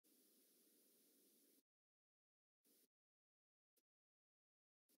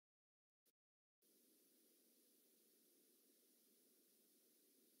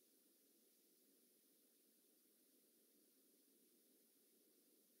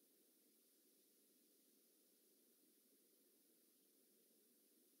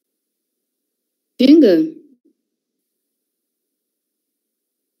Jinga.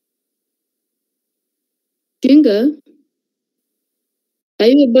 Jinga, are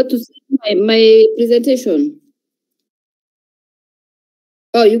you able to see my presentation?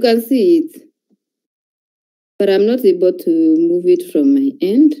 Oh, you can see it. But I'm not able to move it from my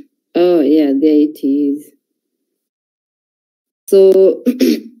end. Oh, yeah, there it is. So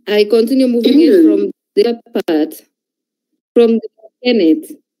I continue moving it from the part, from the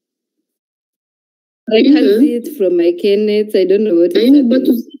Kenneth. I can't see it from my Kenneth. I don't know what is happening. Are you able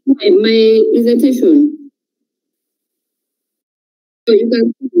to see my presentation? Oh, you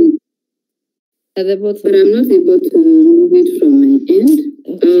can see it. At the bottom. But I'm not able to move it from my end.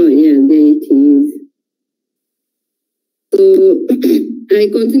 Okay. Oh, yeah, there it is. So I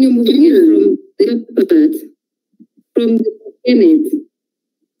continue moving it from the part, from the Kenneth.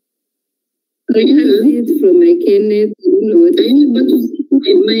 I can't see it from my Kenneth. I don't know what. Are you able to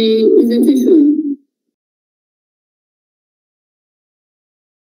see my presentation?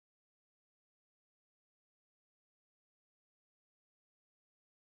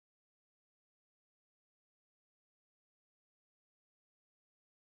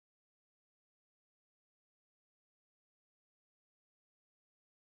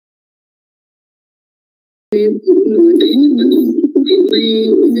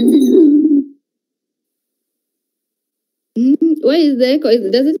 Why is the echo?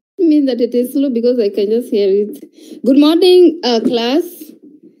 Does it mean that it is slow? Because I can just hear it. Good morning, class.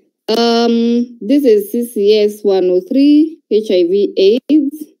 This is CCS 103,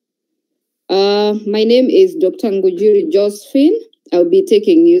 HIV/AIDS. My name is Dr. Ngujiri Josephine. I'll be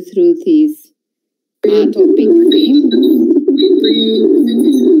taking you through this topic.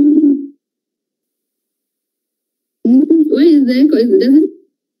 Why is the echo? Does it?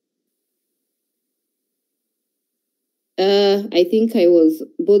 I think I was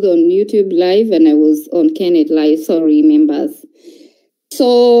both on YouTube Live and I was on Kenneth Live. Sorry, members.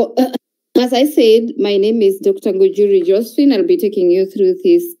 So, as I said, my name is Dr. Ngujiri Josephine. I'll be taking you through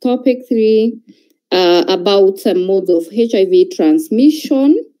this topic 3 about modes of HIV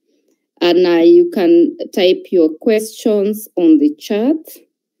transmission. And you can type your questions on the chat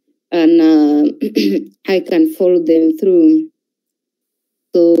and I can follow them through.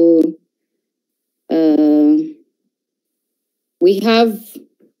 So, we have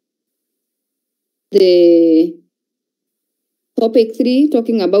the topic 3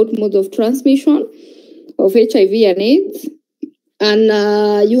 talking about mode of transmission of HIV and AIDS. And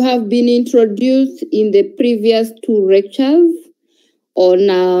you have been introduced in the previous 2 lectures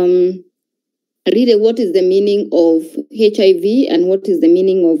on really what is the meaning of HIV and what is the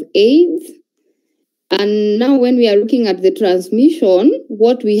meaning of AIDS. And now when we are looking at the transmission,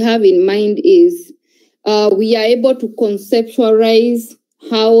 what we have in mind is we are able to conceptualize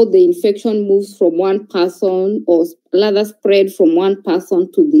how the infection moves from one person or rather spread from one person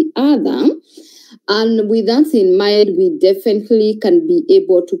to the other. And with that in mind, we definitely can be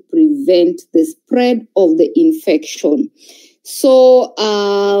able to prevent the spread of the infection. So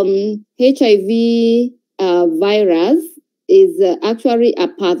HIV virus is actually a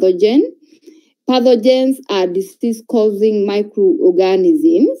pathogen. Pathogens are disease-causing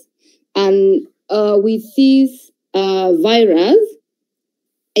microorganisms. And with this virus,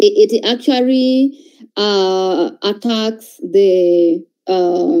 it actually attacks the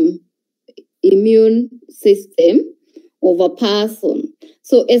immune system of a person.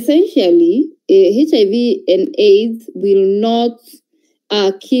 So essentially, HIV and AIDS will not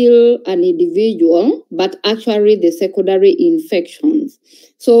kill an individual, but actually the secondary infections.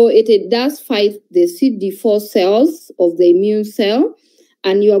 So it does fight the CD4 cells of the immune cell.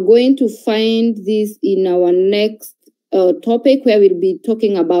 And you are going to find this in our next topic where we'll be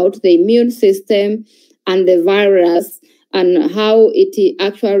talking about the immune system and the virus and how it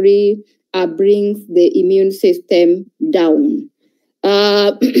actually brings the immune system down.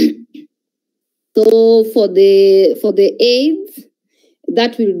 So for the AIDS,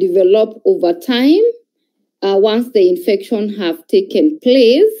 that will develop over time once the infection have taken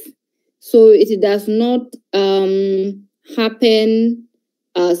place. So it does not happen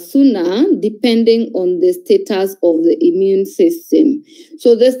sooner, depending on the status of the immune system.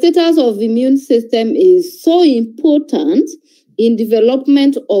 So the status of the immune system is so important in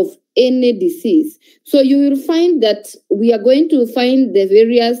development of any disease. So you will find that we are going to find the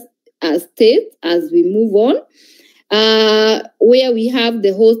various states as we move on, where we have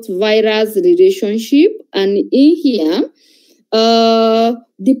the host virus relationship. And in here,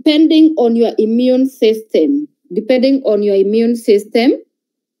 depending on your immune system,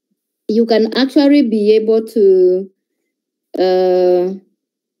 you can actually be able to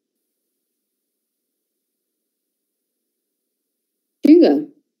Finger.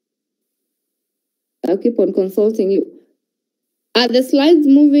 I'll keep on consulting you. Are the slides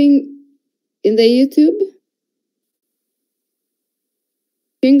moving in the YouTube?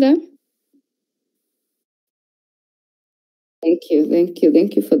 Finger? Thank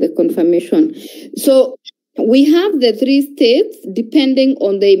you for the confirmation. So we have the 3 states depending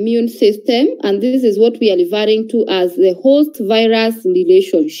on the immune system, and this is what we are referring to as the host-virus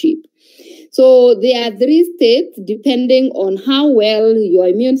relationship. So there are 3 states depending on how well your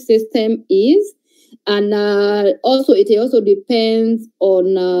immune system is, and it also depends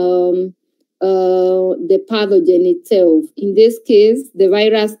on the pathogen itself. In this case, the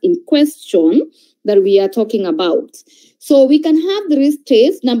virus in question that we are talking about. So we can have 3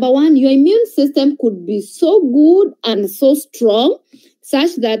 states. Number 1, your immune system could be so good and so strong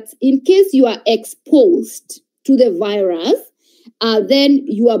such that in case you are exposed to the virus, then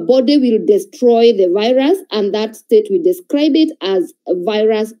your body will destroy the virus, and that state we describe it as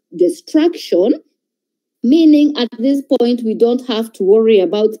virus destruction, meaning at this point we don't have to worry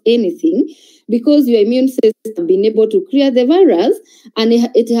about anything because your immune system has been able to clear the virus and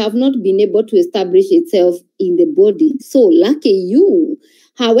it have not been able to establish itself in the body. So lucky you.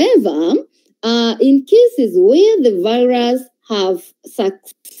 However, in cases where the virus have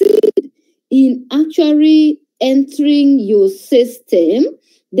succeeded in actually entering your system,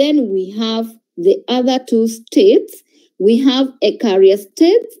 then we have the other 2 states. We have a carrier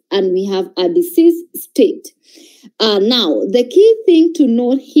state and we have a disease state. Now, the key thing to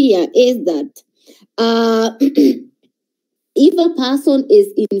note here is that if a person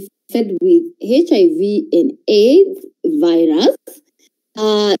is infected with HIV and AIDS virus,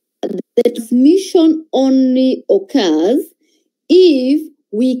 the transmission only occurs if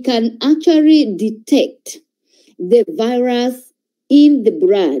we can actually detect the virus in the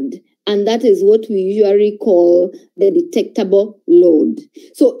blood. And that is what we usually call the detectable load.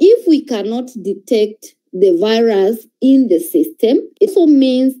 So if we cannot detect the virus in the system, it also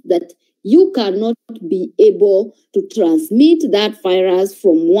means that you cannot be able to transmit that virus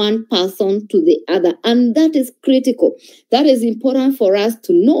from one person to the other. And that is critical. That is important for us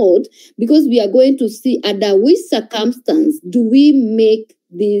to note because we are going to see under which circumstance do we make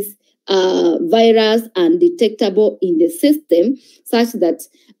this virus undetectable in the system such that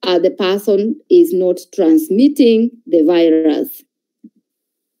the person is not transmitting the virus.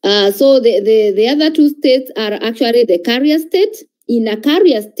 So the other 2 states are actually the carrier state. In a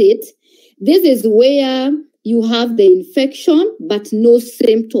carrier state, this is where you have the infection but no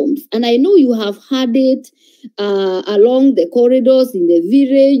symptoms. And I know you have had it along the corridors in the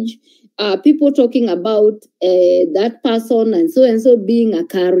village, people talking about that person and so being a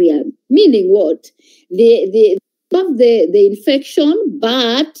carrier. Meaning what? They have the infection,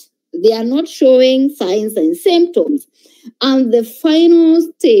 but they are not showing signs and symptoms. And the final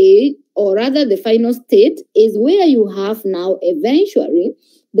state, or rather the final state, is where you have now eventually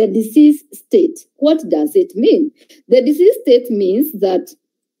the disease state. What does it mean? The disease state means that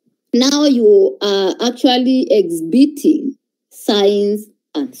now you are actually exhibiting signs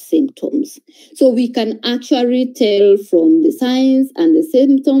and symptoms. So we can actually tell from the signs and the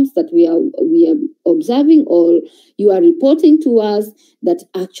symptoms that we are observing or you are reporting to us that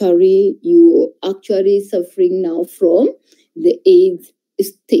actually you are actually suffering now from the AIDS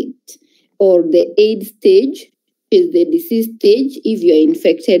state, or the AIDS stage is the disease stage if you are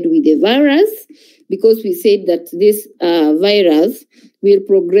infected with the virus, because we said that this virus will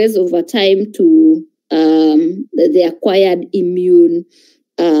progress over time to the acquired immune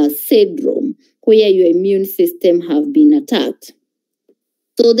syndrome, where your immune system have been attacked.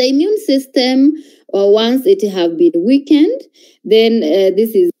 So the immune system, once it have been weakened, then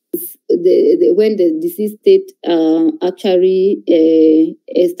this is when the disease state actually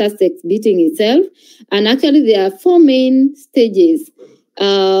starts exhibiting itself. And actually there are 4 main stages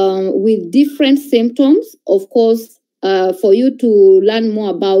with different symptoms. Of course, for you to learn more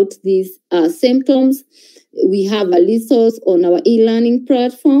about these symptoms, we have a resource on our e-learning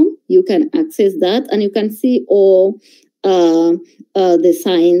platform. You can access that and you can see all the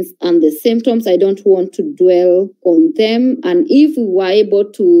signs and the symptoms. I don't want to dwell on them. And if we were able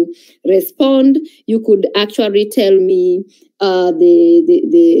to respond, you could actually tell me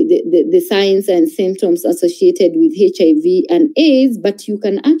the signs and symptoms associated with HIV and AIDS, but you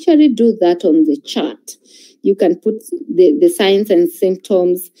can actually do that on the chat. You can put the signs and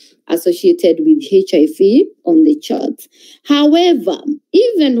symptoms associated with HIV on the chart. However,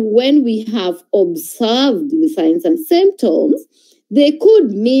 even when we have observed the signs and symptoms, they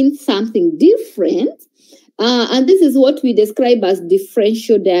could mean something different. And this is what we describe as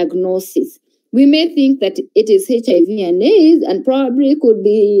differential diagnosis. we may think that it is HIV and AIDS, and probably could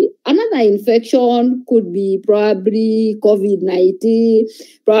be another infection, could be probably COVID-19,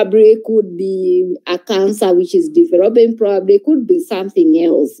 probably could be a cancer which is developing, probably could be something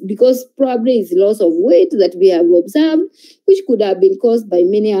else, because probably it's loss of weight that we have observed, which could have been caused by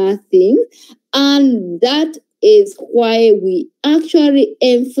many other things. And that is why we actually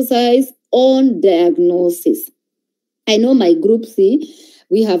emphasize on diagnosis. I know my group C,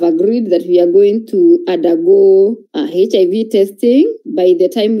 we have agreed that we are going to undergo HIV testing by the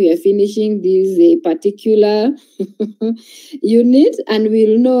time we are finishing this particular unit, and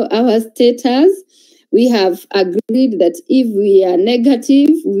we'll know our status. We have agreed that if we are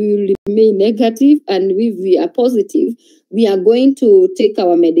negative, we will remain negative, and if we are positive, we are going to take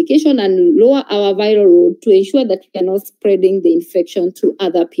our medication and lower our viral load to ensure that we are not spreading the infection to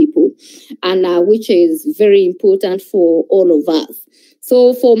other people, and which is very important for all of us.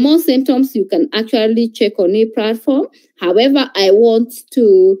 So for more symptoms, you can actually check on a platform. However, I want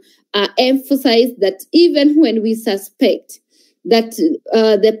to emphasize that even when we suspect that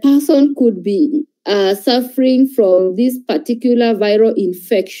the person could be suffering from this particular viral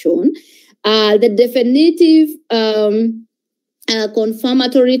infection, the definitive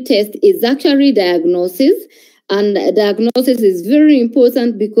confirmatory test is actually diagnosis. And diagnosis is very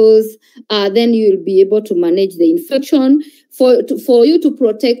important because then you'll be able to manage the infection for you to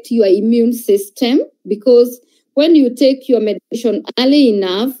protect your immune system, because when you take your medication early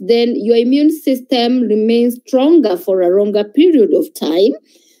enough, then your immune system remains stronger for a longer period of time.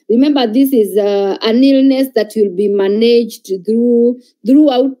 Remember, this is an illness that will be managed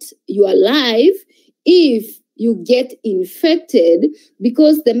throughout your life if you get infected,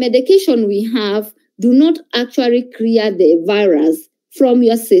 because the medication we have do not actually clear the virus from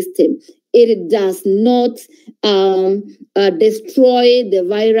your system. It does not destroy the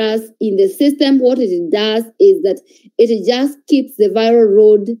virus in the system. What it does is that it just keeps the viral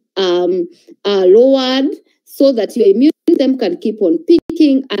load lowered so that your immune system can keep on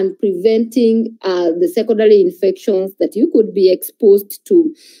peaking and preventing the secondary infections that you could be exposed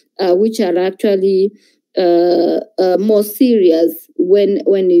to, which are actually more serious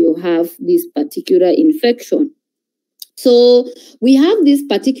when you have this particular infection. So we have these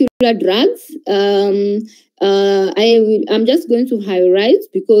particular drugs. I'm just going to highlight,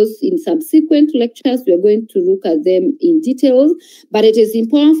 because in subsequent lectures we are going to look at them in details. But it is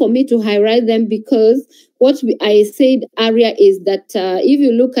important for me to highlight them because I said earlier is that if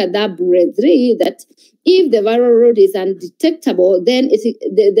you look at that bullet 3, that if the viral load is undetectable, then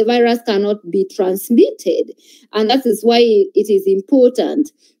the virus cannot be transmitted. And that is why it is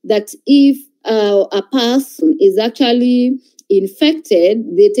important that if a person is actually infected,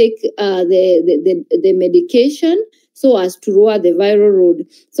 they take the medication so as to lower the viral load.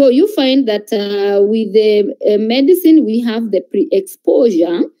 So you find that with the medicine, we have the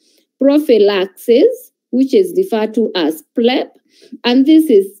pre-exposure prophylaxis, which is referred to as PrEP, and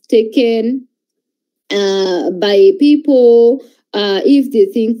this is taken by people if they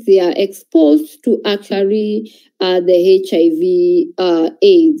think they are exposed to actually the HIV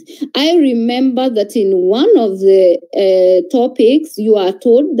AIDS. I remember that in one of the topics, you are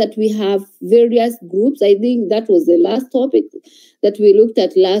told that we have various groups. I think that was the last topic that we looked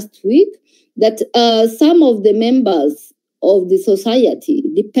at last week, that some of the members of the society,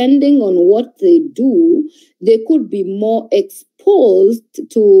 depending on what they do, they could be more exposed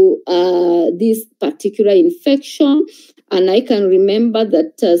to this particular infection. And I can remember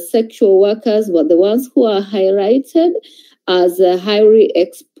that sexual workers were the ones who are highlighted as highly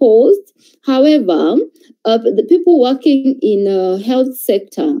exposed. However, the people working in the health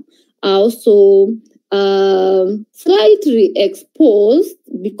sector are also slightly exposed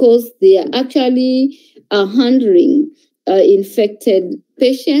because they are actually handling infected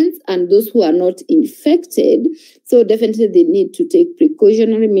patients and those who are not infected. So definitely they need to take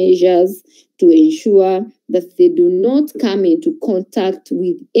precautionary measures to ensure that they do not come into contact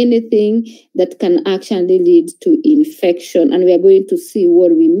with anything that can actually lead to infection. And we are going to see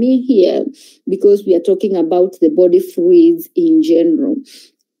what we mean here, because we are talking about the body fluids in general.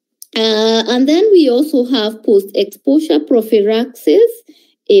 And then we also have post-exposure prophylaxis,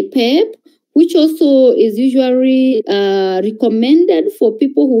 APEP, which also is usually recommended for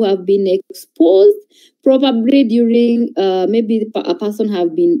people who have been exposed, probably during maybe a person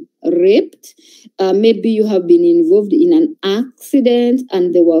have been raped, maybe you have been involved in an accident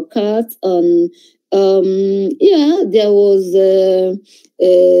and there were cuts on, there was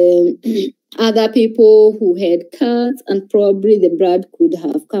other people who had cuts and probably the blood could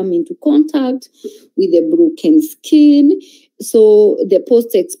have come into contact with the broken skin. So the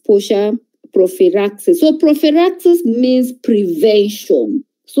post-exposure prophylaxis. So prophylaxis means prevention.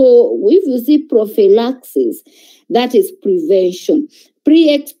 So if you see prophylaxis, that is prevention.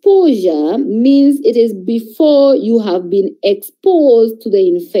 Pre-exposure means it is before you have been exposed to the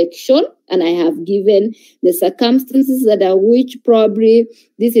infection, and I have given the circumstances that are which probably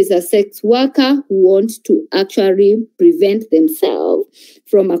this is a sex worker who wants to actually prevent themselves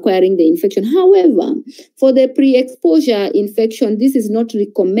from acquiring the infection. However, for the pre-exposure infection, this is not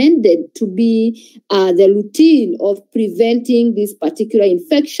recommended to be the routine of preventing this particular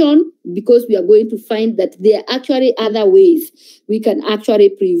infection, because we are going to find that there are actually other ways we can actually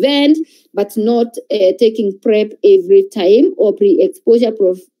prevent, but not taking PrEP every time or pre-exposure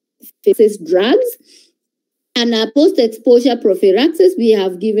prophylaxis drugs. And post-exposure prophylaxis, we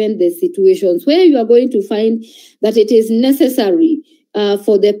have given the situations where you are going to find that it is necessary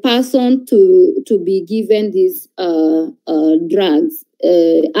for the person to be given these drugs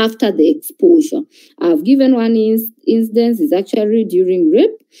after the exposure. I've given one instance is actually during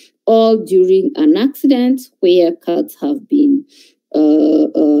rape or during an accident where cuts have been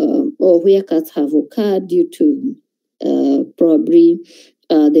or where cuts have occurred due to probably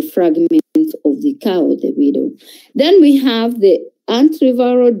the fragments of the cow or the widow. Then we have the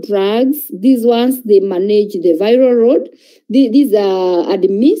antiviral drugs. These ones, they manage the viral load. These are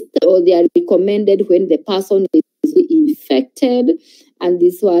administered or they are recommended when the person is infected. And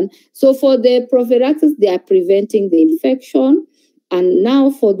this one, so for the prophylaxis, they are preventing the infection. And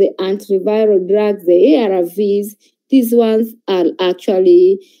now for the antiviral drugs, the ARVs, these ones are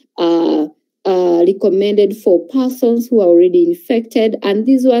actually recommended for persons who are already infected, and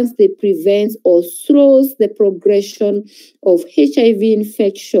these ones, they prevent or slows the progression of HIV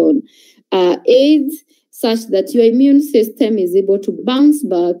infection, AIDS, such that your immune system is able to bounce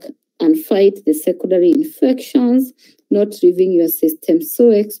back and fight the secondary infections, not leaving your system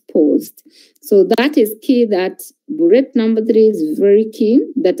so exposed. So that is key. That bullet number 3 is very key,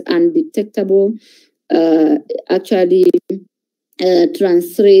 that undetectable actually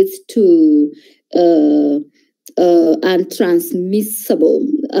translates to untransmissible.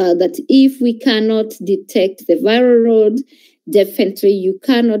 That if we cannot detect the viral load, definitely you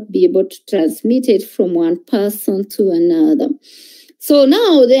cannot be able to transmit it from one person to another. So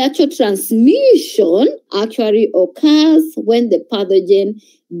now the actual transmission actually occurs when the pathogen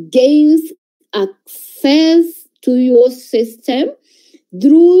gains access to your system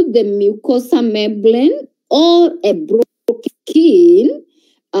through the mucosa membrane or a broken skin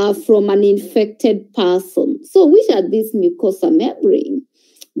from an infected person. So which are these mucosa membrane?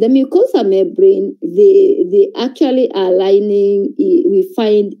 The mucosa membrane, they actually are lining, we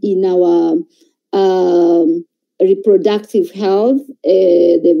find in our reproductive health,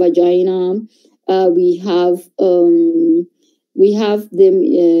 the vagina. We have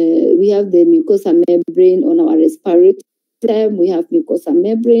the mucosa membrane on our respiratory system. We have mucosa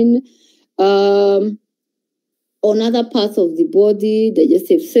membrane on other parts of the body,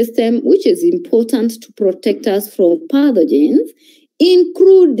 digestive system, which is important to protect us from pathogens,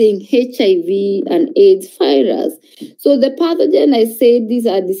 including HIV and AIDS virus. So the pathogen, I said, these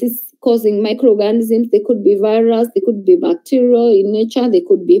are disease-causing microorganisms. They could be virus, they could be bacterial in nature, they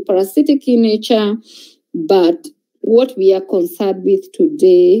could be parasitic in nature. But what we are concerned with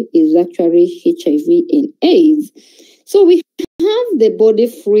today is actually HIV and AIDS. So we have the body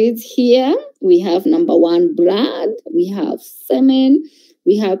fluids here. We have number 1, blood. We have semen.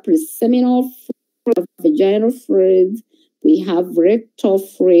 We have preseminal fluids, vaginal fluids. We have rectal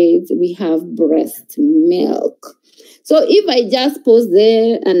fluids. We have breast milk. So if I just pause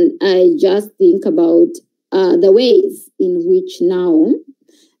there and I just think about the ways in which now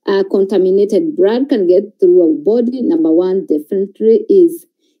contaminated blood can get through our body, number 1 definitely is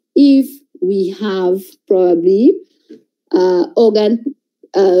if we have probably organ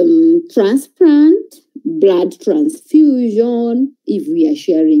transplant, blood transfusion, if we are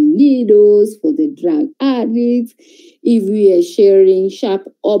sharing needles for the drug addicts, if we are sharing sharp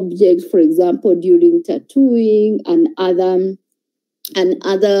objects, for example, during tattooing and other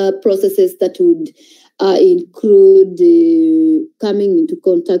processes that would include coming into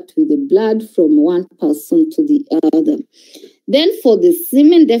contact with the blood from one person to the other. Then for the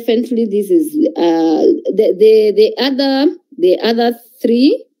semen, definitely this is the other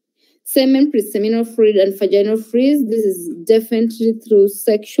 3, semen, preseminal fluid, and vaginal fluids. This is definitely through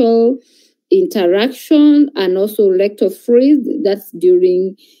sexual interaction, and also rectal fluid, that's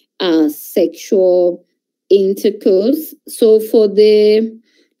during sexual intercourse. So for the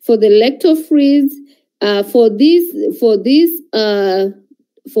rectal fluids, for these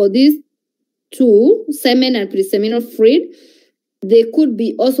 2, semen and preseminal fluid, they could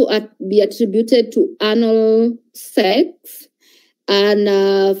be also be attributed to anal sex, and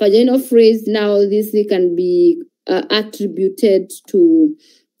vaginal phrase. Now this can be attributed to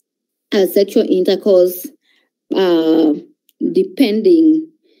sexual intercourse, depending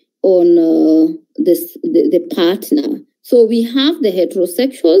on the partner. So we have the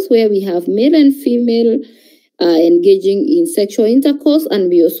heterosexuals, where we have male and female engaging in sexual intercourse, and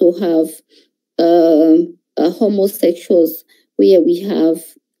we also have homosexuals, where we have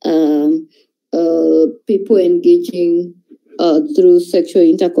people engaging through sexual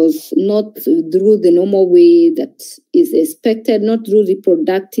intercourse, not through the normal way that is expected, not through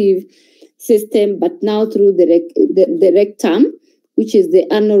reproductive system, but now through the rectum, which is the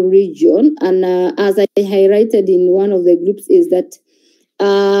anal region. And as I highlighted in one of the groups, is that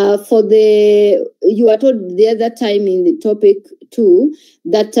you were told the other time in the topic too,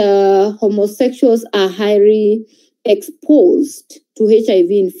 that homosexuals are highly exposed to HIV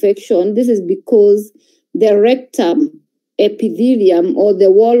infection. This is because the rectum epithelium, or the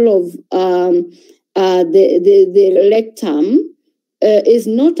wall of the rectum, is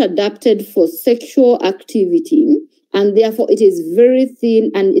not adapted for sexual activity, and therefore it is very thin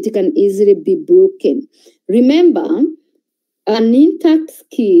and it can easily be broken. Remember, an intact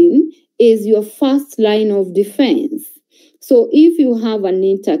skin is your first line of defense. So if you have an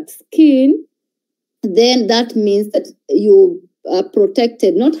intact skin, then that means that you are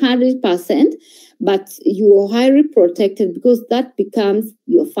protected, not 100%, but you are highly protected, because that becomes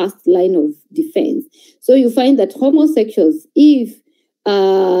your first line of defense. So you find that homosexuals, if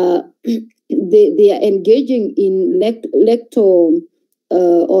they are engaging in rectal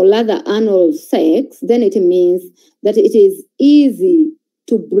or rather anal sex, then it means that it is easy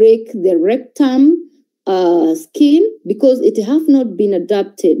to break the rectum skin, because it has not been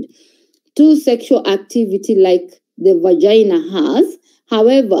adapted to sexual activity like the vagina has.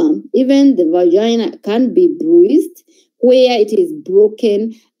 However, even the vagina can be bruised, where it is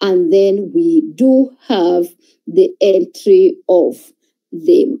broken, and then we do have the entry of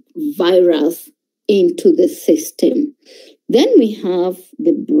the virus into the system. Then we have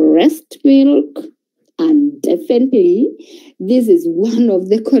the breast milk, and definitely this is one of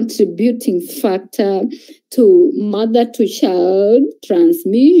the contributing factor to mother-to-child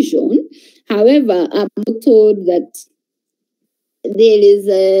transmission. However, I'm told that there is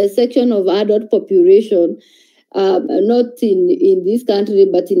a section of adult population, not in this country,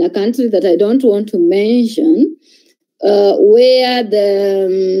 but in a country that I don't want to mention, where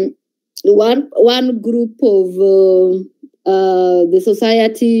the one group of the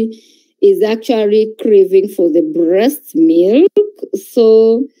society is actually craving for the breast milk.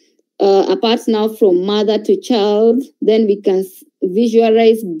 So apart now from mother to child, then we can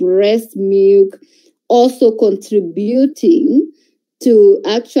visualize breast milk also contributing to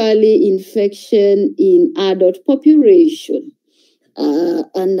actually infection in adult population.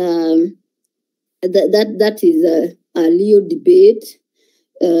 That is a real debate,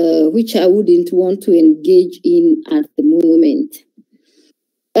 which I wouldn't want to engage in at the moment.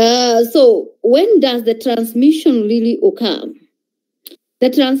 So when does the transmission really occur? The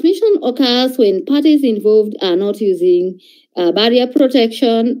transmission occurs when parties involved are not using barrier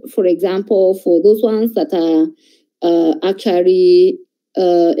protection, for example, for those ones that are actually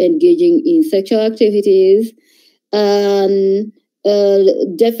engaging in sexual activities.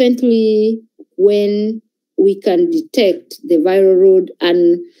 Definitely when we can detect the viral load.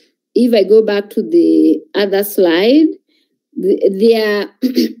 And if I go back to the other slide, I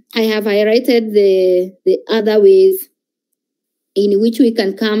have highlighted the other ways in which we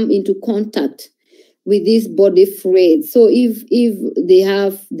can come into contact with this body fluid. So if they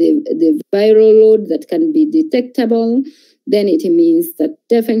have the viral load that can be detectable, then it means that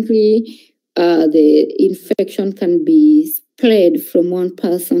definitely the infection can be spread from one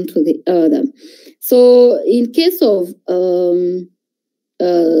person to the other. So in case of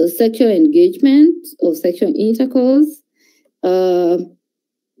sexual engagement or sexual intercourse,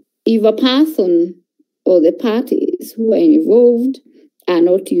 if a person or the parties who are involved are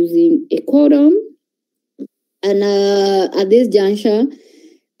not using a condom, and at this juncture,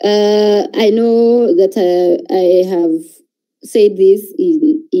 I know that I have said this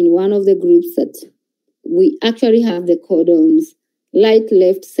in one of the groups, that we actually have the condoms right,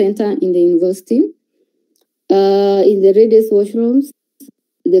 left, center in the university. In the ladies' washrooms,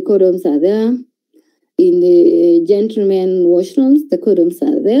 the condoms are there. In the gentlemen washrooms, the condoms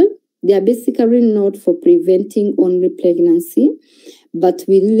are there. They are basically not for preventing only pregnancy, but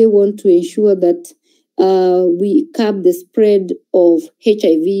we really want to ensure that we curb the spread of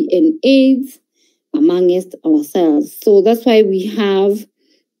HIV and AIDS amongst ourselves. So that's why we have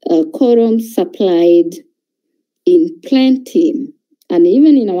condoms supplied in plenty. And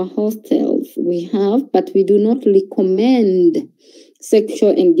even in our hostels, we have, but we do not recommend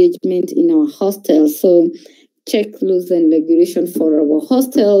sexual engagement in our hostels. So check rules and regulations for our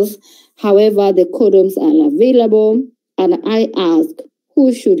hostels. However, the condoms are available. And I ask,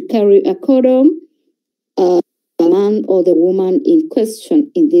 who should carry a condom? The man or the woman in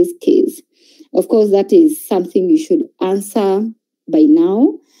question in this case. Of course, that is something you should answer by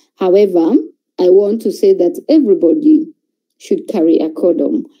now. However, I want to say that everybody should carry a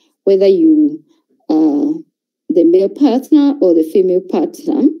condom, whether you are the male partner or the female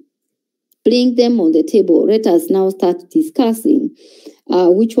partner. Bring them on the table. Let us now start discussing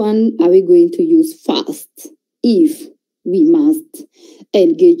which one are we going to use first if we must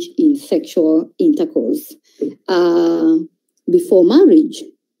engage in sexual intercourse before marriage.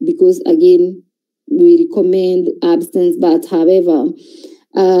 Because again, we recommend abstinence, but however,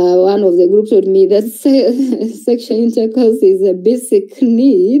 one of the groups told me that sexual intercourse is a basic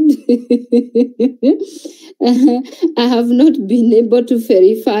need. I have not been able to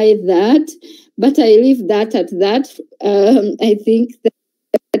verify that, but I leave that at that. I think that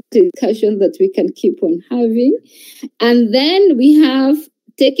discussion that we can keep on having. And then we have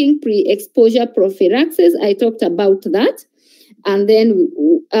taking pre-exposure prophylaxis. I talked about that. And then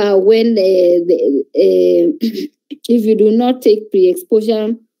when if you do not take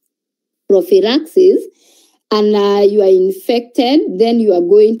pre-exposure prophylaxis and you are infected, then you are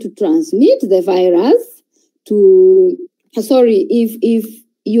going to transmit the virus to, if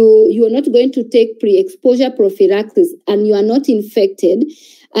you are not going to take pre-exposure prophylaxis and you are not infected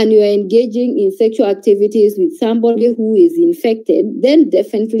and you are engaging in sexual activities with somebody who is infected, then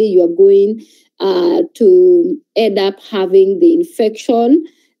definitely you are going to end up having the infection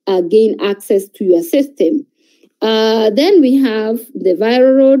gain access to your system. Then we have the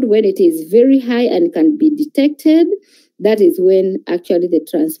viral load when it is very high and can be detected. That is when actually the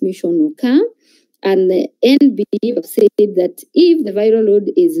transmission will come. And the NB have said that if the viral load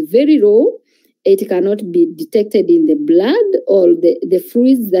is very low, it cannot be detected in the blood or the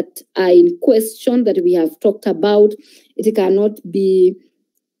fluids that are in question that we have talked about. It cannot be,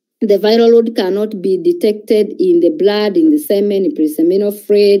 the viral load cannot be detected in the blood, in the semen, in preseminal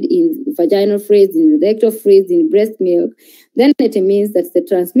fluid, in vaginal fluids, in the rectal fluids, in breast milk. Then it means that the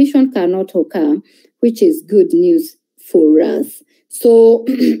transmission cannot occur, which is good news for us. So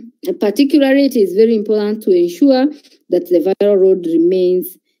particularly, it is very important to ensure that the viral load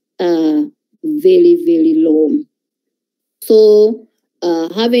remains very, very low. So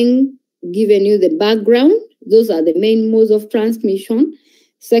having given you the background, those are the main modes of transmission.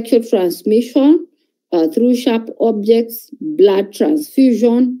 Sexual transmission through sharp objects, blood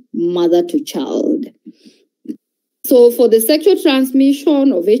transfusion, mother to child. So for the sexual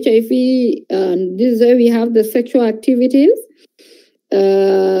transmission of HIV, this is where we have the sexual activities.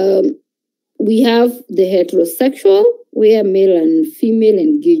 We have the heterosexual, where male and female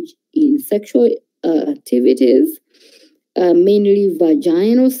engage in sexual activities, mainly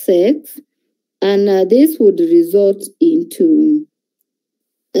vaginal sex, and this would result into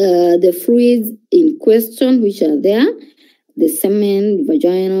the fluids in question, which are there, the semen,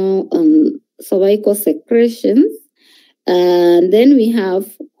 vaginal, and cervical secretions. And then we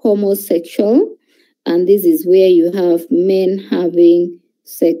have homosexual, and this is where you have men having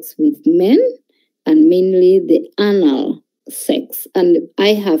sex with men, and mainly the anal sex. And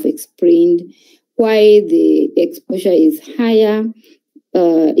I have explained why the exposure is higher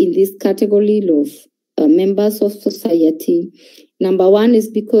in this category of members of society. Number one is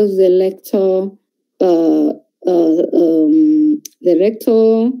because the rectal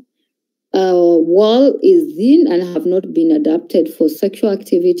wall is thin and have not been adapted for sexual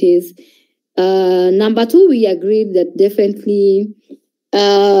activities. Number two, we agreed that definitely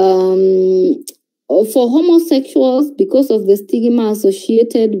for homosexuals, because of the stigma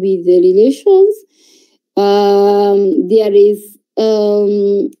associated with the relations, there is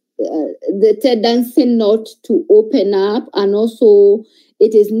the tendency not to open up, and also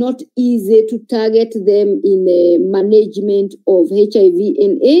it is not easy to target them in the management of HIV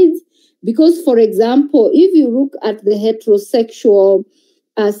and AIDS. Because, for example, if you look at the heterosexual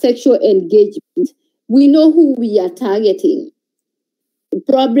sexual engagement, we know who we are targeting.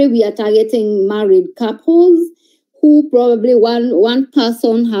 Probably we are targeting married couples who probably one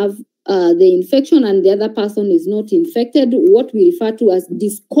person have the infection and the other person is not infected, what we refer to as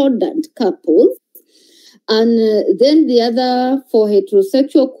discordant couples. And then the other for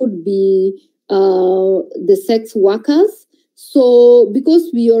heterosexual could be the sex workers. So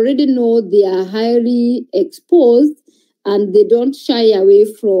because we already know they are highly exposed and they don't shy away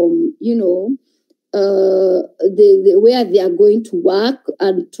from, where they are going to work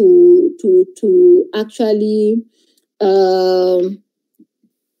and to actually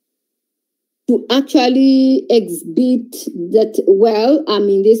exhibit that, well, I'm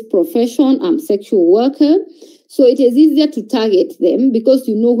in this profession, I'm a sexual worker. So it is easier to target them because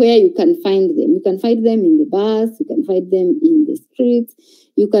you know where you can find them. You can find them in the bars, you can find them in the streets,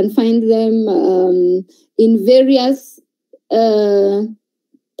 you can find them in various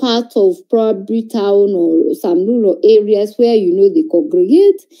part of probably town or some rural areas where they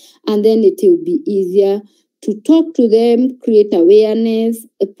congregate, and then it will be easier to talk to them, create awareness,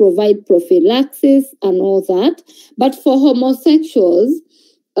 provide prophylaxis and all that. But for homosexuals,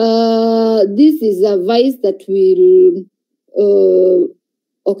 this is advice that will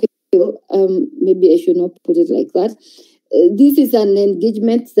maybe I should not put it like that. This is an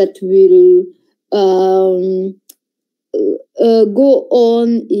engagement that will go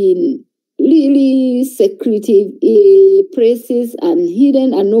on in really secretive places and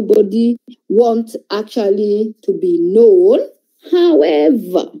hidden, and nobody wants actually to be known.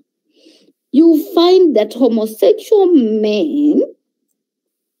 However, you find that homosexual men,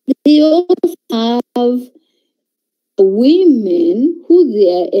 they also have women who they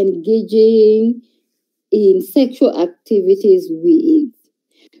are engaging in sexual activities with.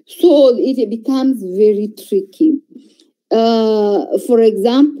 So it becomes very tricky. For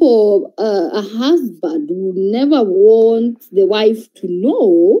example, a husband would never want the wife to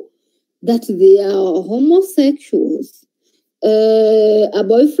know that they are homosexuals. A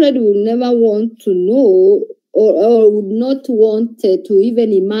boyfriend will never want to know or would not want to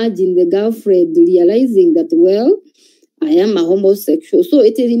even imagine the girlfriend realizing that, well, I am a homosexual. So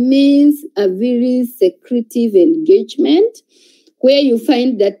it remains a very secretive engagement, where you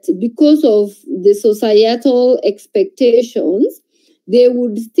find that because of the societal expectations, they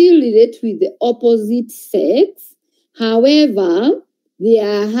would still relate with the opposite sex. However, they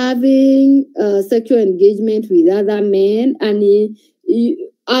are having sexual engagement with other men and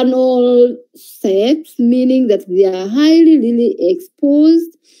anal sex, meaning that they are highly, really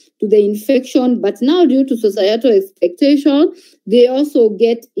exposed to the infection. But now, due to societal expectation, they also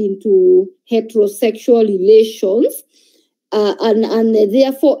get into heterosexual relations. And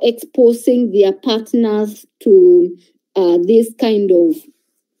therefore exposing their partners to this kind of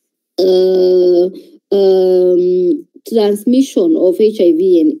transmission of HIV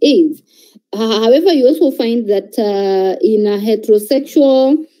and AIDS. However, you also find that in a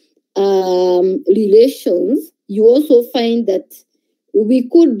heterosexual relations, you also find that we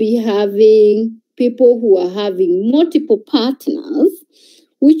could be having people who are having multiple partners,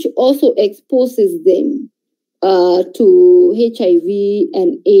 which also exposes them to HIV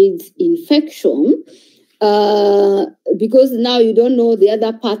and AIDS infection, because now you don't know the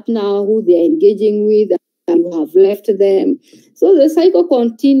other partner who they're engaging with, and you have left them. So the cycle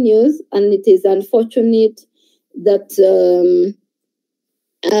continues, and it is unfortunate that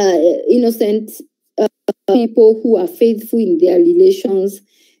innocent people who are faithful in their relations,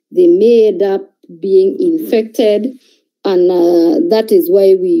 they may end up being infected. And that is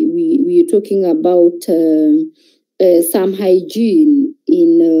why we are talking about some hygiene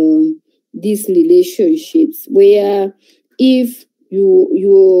in these relationships, where if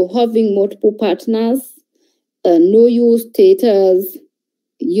you're having multiple partners, know your status,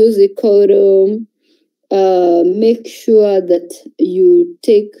 use a condom, make sure that you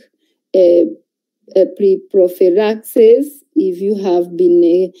take a pre-prophylaxis if you have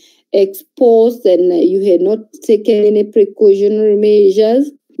been exposed and you had not taken any precautionary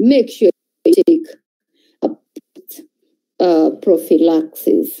measures. Make sure you take a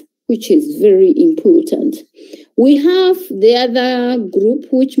prophylaxis, which is very important. We have the other group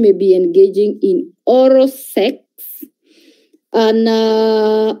which may be engaging in oral sex. And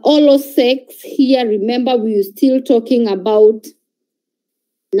oral sex here, remember, we're still talking about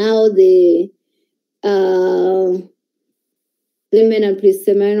now the semen and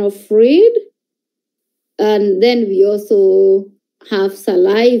pre-seminal fluid. And then we also have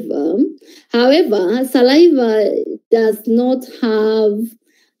saliva. However, saliva does not have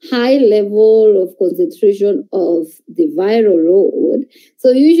high level of concentration of the viral load.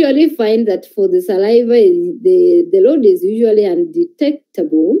 So you usually find that for the saliva, the load is usually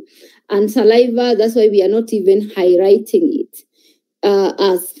undetectable. And saliva, that's why we are not even highlighting it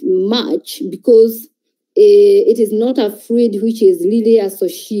as much, because it is not a fluid which is really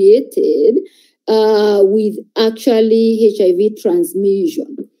associated with actually HIV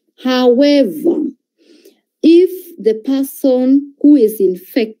transmission. However, if the person who is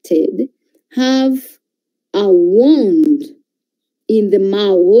infected have a wound in the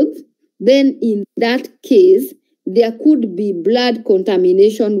mouth, then in that case, there could be blood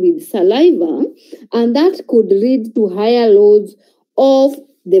contamination with saliva, and that could lead to higher loads of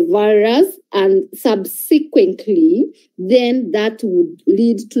the virus, and subsequently, then that would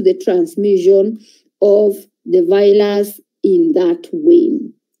lead to the transmission of the virus in that way.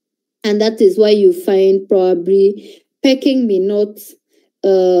 And that is why you find probably pecking may not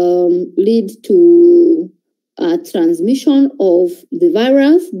lead to transmission of the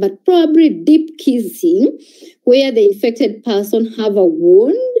virus, but probably deep kissing, where the infected person have a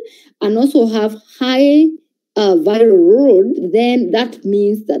wound and also have high viral load, then that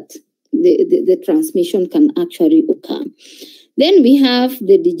means that the transmission can actually occur. Then we have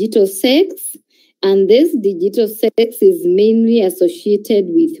the digital sex, and this digital sex is mainly associated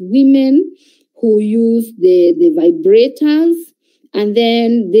with women who use the vibrators, and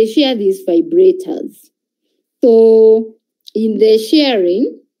then they share these vibrators. So in the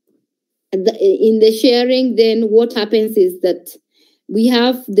sharing, then what happens is that we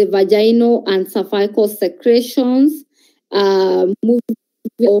have the vaginal and cervical secretions moving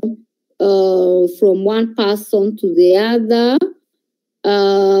from one person to the other,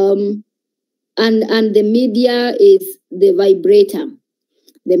 and the media is the vibrator.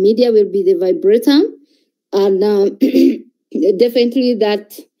 The media will be the vibrator, and definitely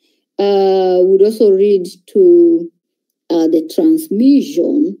that would also lead to the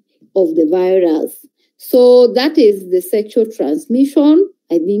transmission of the virus. So that is the sexual transmission.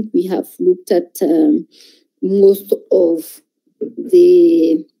 I think we have looked at most of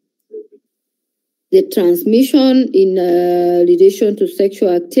the transmission in relation to sexual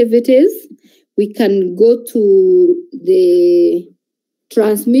activities. We can go to the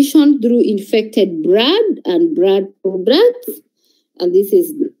transmission through infected blood and blood products, and this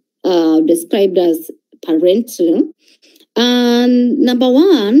is described as parental. And number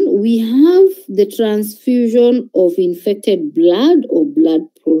one, we have the transfusion of infected blood or blood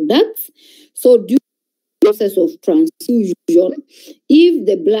products. So due to the process of transfusion, if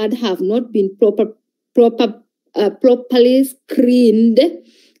the blood have not been properly screened,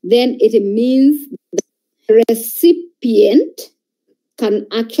 then it means the recipient can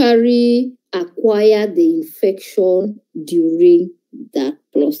actually acquire the infection during that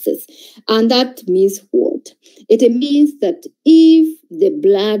process. And that means what? It means that if the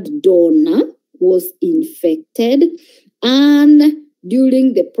blood donor was infected and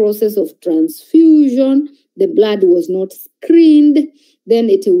during the process of transfusion, the blood was not screened, then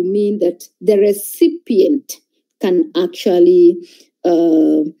it will mean that the recipient can actually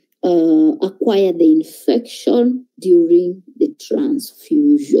acquire the infection during the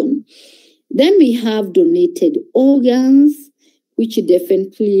transfusion. Then we have donated organs, which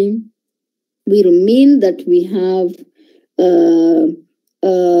definitely will mean that we have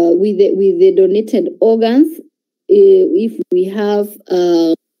with the donated organs, if we have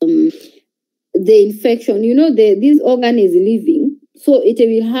the infection, this organ is living, so it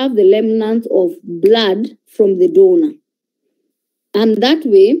will have the remnants of blood from the donor. And that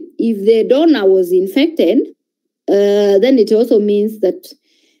way, if the donor was infected, then it also means that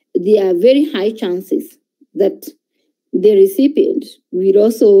there are very high chances that the recipient will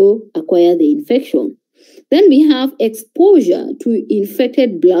also acquire the infection. Then we have exposure to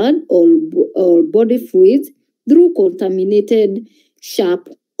infected blood or body fluids through contaminated sharp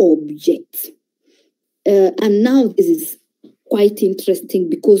objects. And now this is quite interesting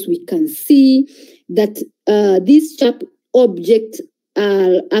because we can see that these sharp objects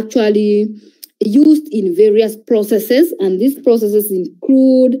are actually used in various processes, and these processes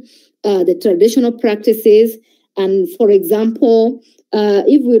include the traditional practices. And for example,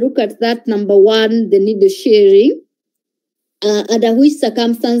 if we look at that number one, the needle sharing, under which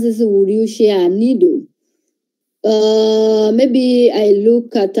circumstances would you share a needle? Maybe I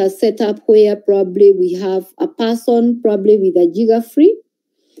look at a setup where probably we have a person probably with a giga-free,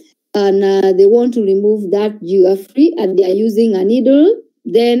 and they want to remove that giga-free and they are using a needle,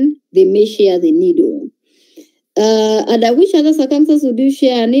 then they may share the needle. Under which other circumstances would you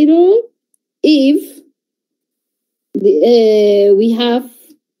share a needle? If we have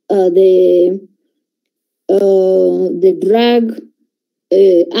the drug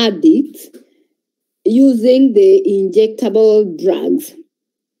addict using the injectable drugs.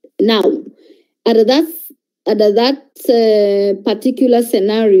 Now, under that particular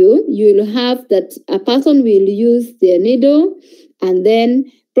scenario, you'll have that a person will use their needle, and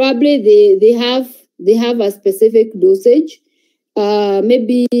then probably they have a specific dosage.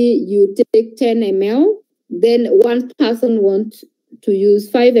 Maybe you take 10 ml, then one person wants to use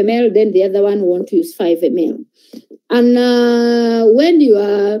 5 ml, then the other one wants to use 5 ml. And when you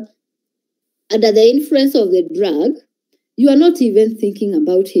are under the influence of the drug, you are not even thinking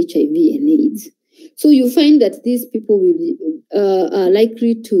about HIV and AIDS. So you find that these people are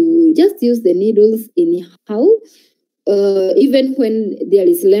likely to just use the needles anyhow, even when there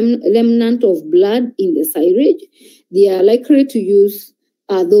is remnant of blood in the syringe. They are likely to use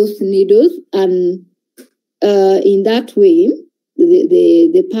those needles, and in that way,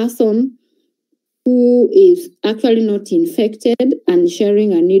 the person who is actually not infected and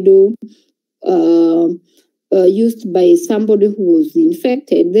sharing a needle used by somebody who was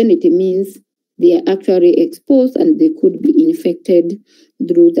infected, then it means they are actually exposed and they could be infected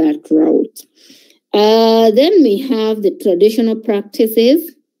through that route. Then we have the traditional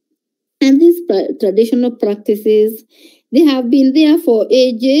practices. And these traditional practices, they have been there for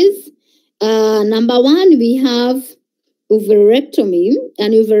ages. Number one, we have ovarectomy.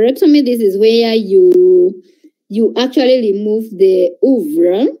 And ovarectomy, this is where you actually remove the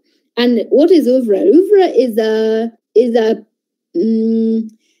ovary. And what is ovary? Ovary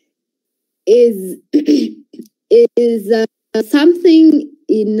is something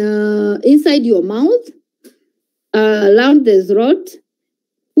inside your mouth, around the throat,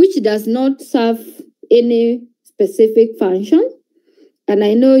 which does not serve any specific function. And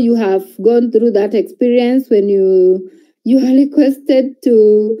I know you have gone through that experience when you are requested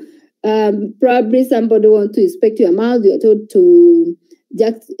to, probably somebody wants to inspect your mouth, you are told to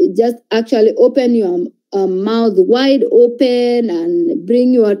just actually open your mouth wide open and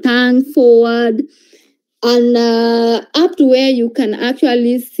bring your tongue forward. And up to where you can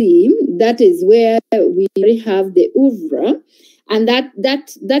actually see, that is where we have the ovary. And that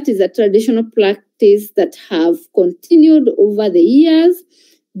is a traditional practice that have continued over the years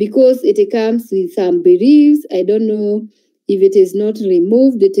because it comes with some beliefs. I don't know if it is not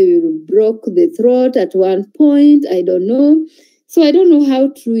removed, it will block the throat at one point. I don't know. So I don't know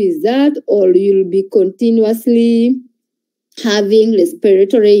how true is that, or you'll be continuously having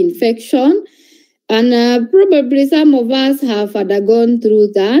respiratory infection. And probably some of us have undergone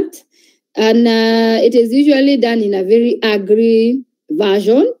through that. And it is usually done in a very ugly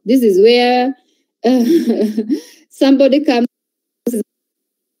version. This is where somebody comes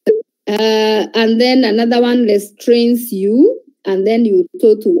and then another one restrains you, and then you're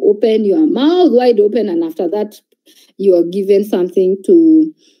told to open your mouth wide open, and after that you are given something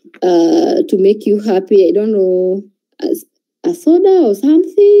to make you happy. I don't know, a soda or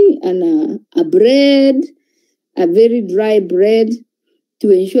something, and a bread, a very dry bread, to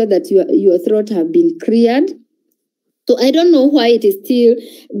ensure that your throat have been cleared. So I don't know why it is still,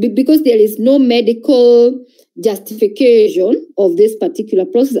 because there is no medical justification of this particular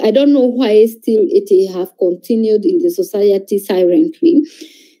process. I don't know why still it have continued in the society silently.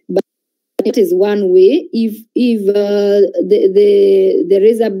 But it is one way. If the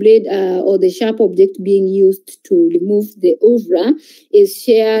razor blade or the sharp object being used to remove the ovary is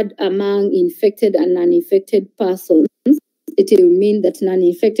shared among infected and non-infected persons, it will mean that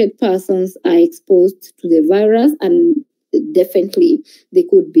non-infected persons are exposed to the virus and definitely they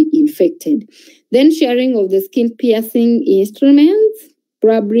could be infected. Then sharing of the skin piercing instruments,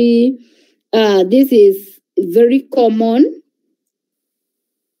 probably this is very common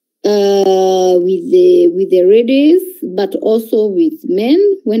with the ladies, but also with men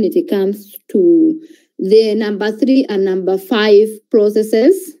when it comes to the number 3 and number 5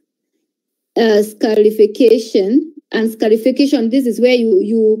 processes. Scarification. And scarification, this is where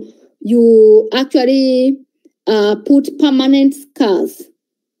you actually put permanent scars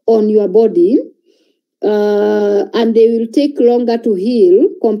on your body, and they will take longer to heal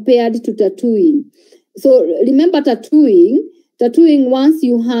compared to tattooing. So remember tattooing, once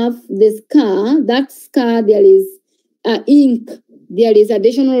you have the scar, that scar, there is ink, there is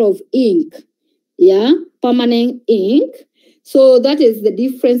additional of ink, permanent ink. So that is the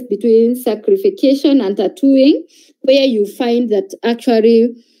difference between scarification and tattooing, where you find that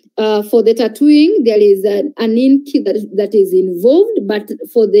actually for the tattooing, there is an ink that is involved, but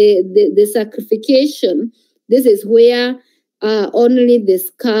for the scarification, this is where only the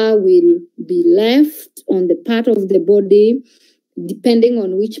scar will be left on the part of the body, depending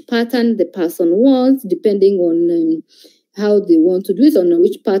on which pattern the person wants, depending on how they want to do it, on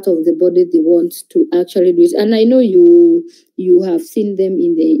which part of the body they want to actually do it. And I know you have seen them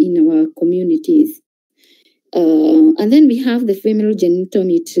in our communities. And then we have the female genital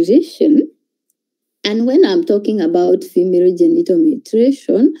mutilation. And when I'm talking about female genital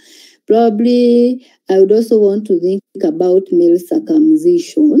mutilation, probably I would also want to think about male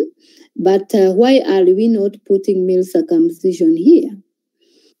circumcision. But why are we not putting male circumcision here?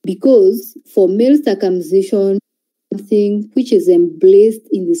 Because for male circumcision, something which is embraced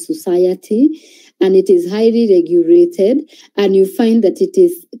in the society, and it is highly regulated, and you find that it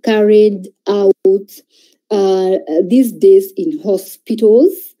is carried out these days in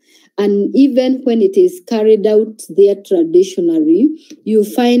hospitals. And even when it is carried out there traditionally, you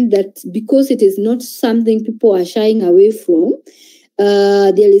find that because it is not something people are shying away from,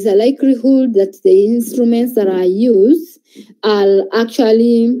 there is a likelihood that the instruments that are used are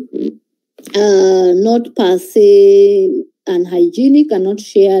actually not per se unhygienic and not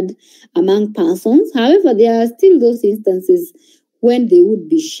shared among persons. However, there are still those instances when they would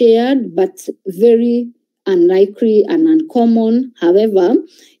be shared, but very unlikely and uncommon. However,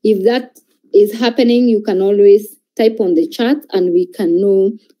 if that is happening, you can always type on the chat and we can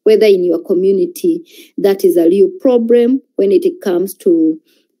know whether in your community that is a real problem when it comes to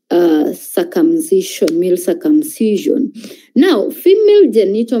circumcision, male circumcision. Now, female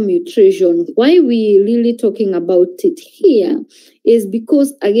genital mutilation, why we really talking about it here is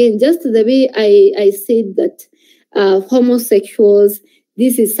because, again, just the way I said that homosexuals,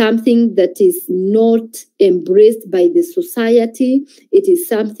 this is something that is not embraced by the society. It is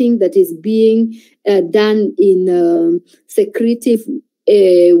something that is being done in secretive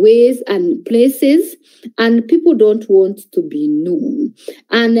ways and places, and people don't want to be known.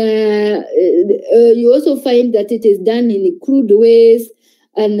 And you also find that it is done in crude ways,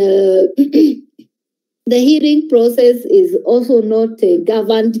 and the hearing process is also not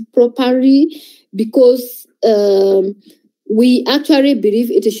governed properly, because we actually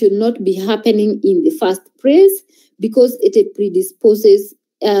believe it should not be happening in the first place, because it predisposes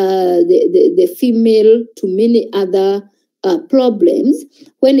the female to many other problems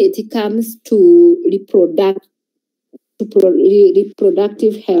when it comes to reproductive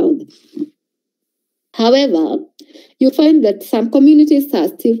health. However, you find that some communities are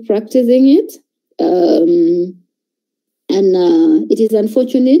still practicing it, and it is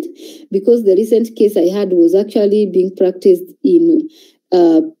unfortunate, because the recent case I had was actually being practiced in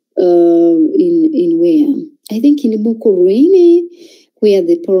where? I think in Bukurene, where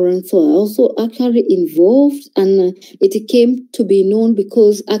the parents were also actually involved, and it came to be known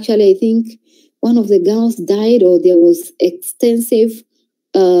because actually I think one of the girls died, or there was extensive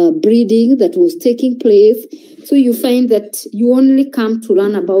breeding that was taking place. So you find that you only come to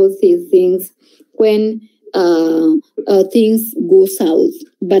learn about these things when things go south.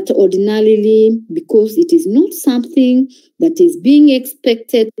 But ordinarily, because it is not something that is being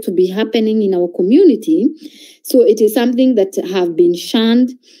expected to be happening in our community, so it is something that have been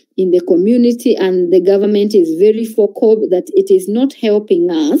shunned in the community, and the government is very focal that it is not helping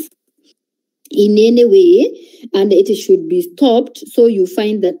us in any way, and it should be stopped. So you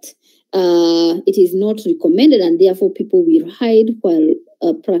find that it is not recommended, and therefore people will hide while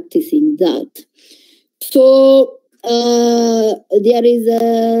practicing that. So there is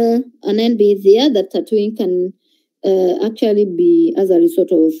an NB there that tattooing can actually be as a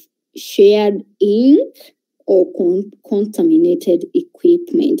result of shared ink or contaminated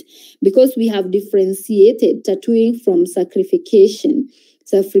equipment, because we have differentiated tattooing from sacrification.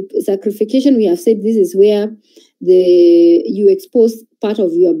 Sacrification, we have said this is where you expose part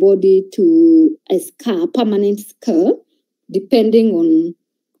of your body to a scar, permanent scar, depending on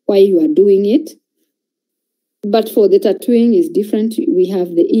why you are doing it. But for the tattooing is different. We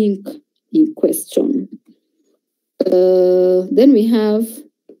have the ink in question. Then we have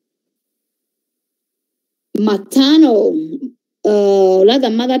maternal, rather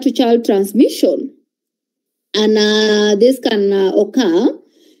mother-to-child transmission. And this can occur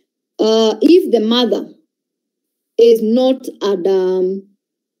if the mother is not at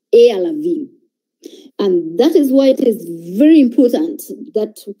ALV. And that is why it is very important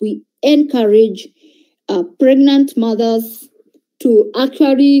that we encourage pregnant mothers to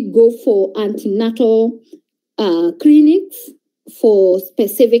actually go for antenatal clinics for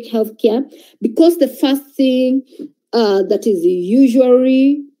specific healthcare, because the first thing that is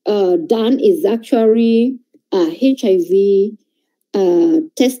usually done is actually HIV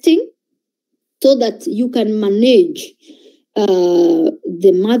testing, so that you can manage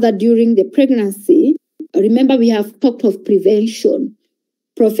the mother during the pregnancy. Remember, we have talked of prevention,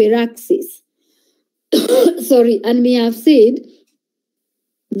 prophylaxis. Sorry, and we have said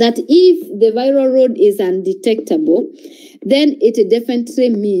that if the viral load is undetectable, then it definitely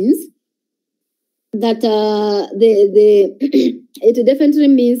means that it definitely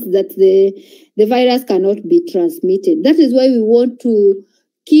means that the virus cannot be transmitted. That is why we want to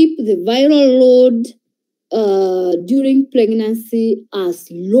keep the viral load during pregnancy as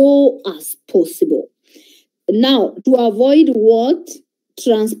low as possible. Now, to avoid what?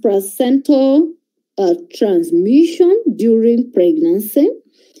 Transplacental transmission during pregnancy,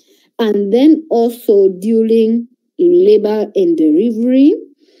 and then also during labor and delivery,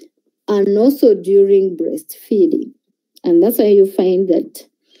 and also during breastfeeding. And that's why you find that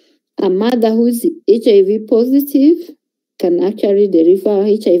a mother who's HIV positive can actually deliver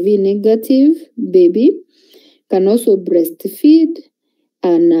HIV negative baby, can also breastfeed,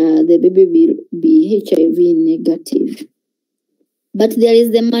 and the baby will be HIV negative. But there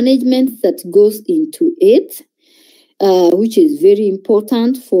is the management that goes into it, which is very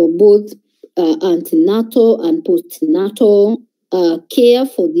important for both antenatal and postnatal care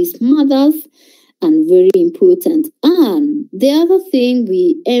for these mothers, and very important. And the other thing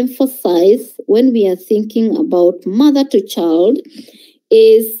we emphasize when we are thinking about mother to child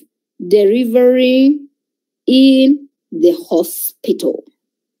is delivery in the hospital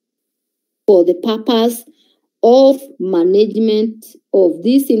for the purpose of management of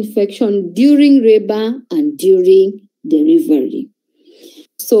this infection during labor and during delivery.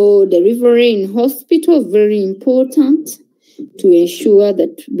 So delivery in hospital, very important to ensure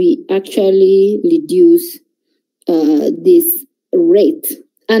that we actually reduce this rate.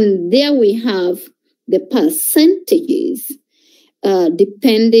 And there we have the percentages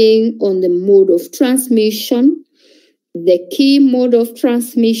depending on the mode of transmission. The key mode of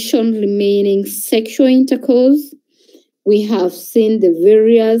transmission remaining sexual intercourse. We have seen the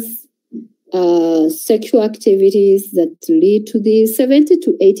various sexual activities that lead to the 70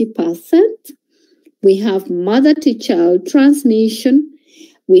 to 80%. We have mother-to-child transmission.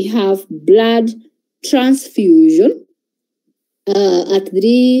 We have blood transfusion at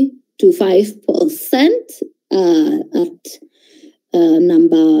 3 to 5%.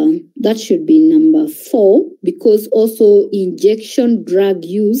 That should be number 4, because also injection drug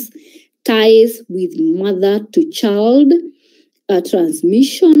use ties with mother-to-child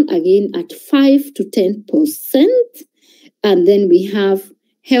transmission, again at 5 to 10%. And then we have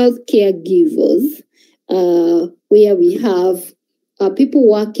healthcare givers, where we have people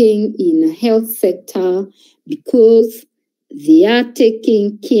working in the health sector, because they are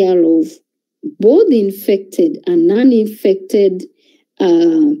taking care of both infected and non-infected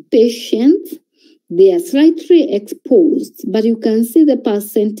patients. They are slightly exposed, but you can see the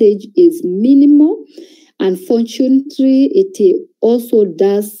percentage is minimal. Unfortunately, it also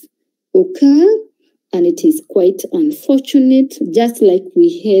does occur, and it is quite unfortunate. Just like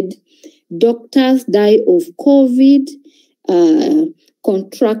we had doctors die of COVID,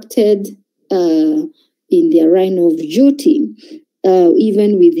 contracted in their line of duty.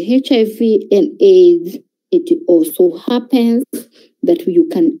 Even with HIV and AIDS, it also happens that you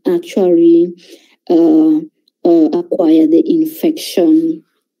can actually acquire the infection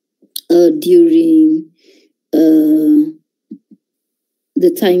during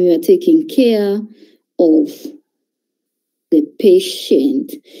the time you are taking care of the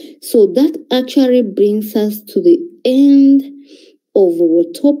patient. So that actually brings us to the end of our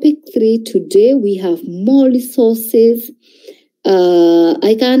topic 3 today. We have more resources.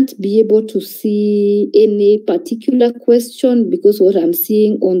 I can't be able to see any particular question, because what I'm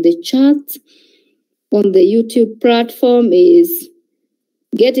seeing on the chat on the YouTube platform is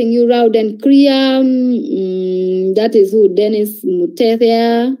getting you loud and clear. That is who Dennis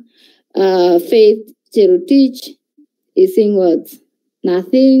Muteria. Faith Cherotich is saying what?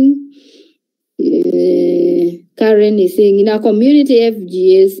 Nothing. Karen is saying in our community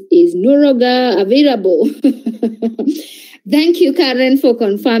FGS is no longer available. Thank you, Karen, for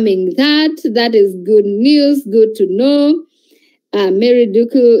confirming that. That is good news. Good to know. Mary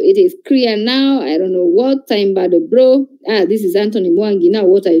Duku, it is clear now. I don't know what time, but bro. This is Anthony Mwangi. Now,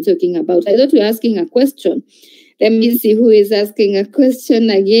 what are you talking about? I thought you were asking a question. Let me see who is asking a question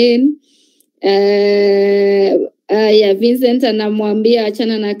again. Yeah, Vincent anamwambia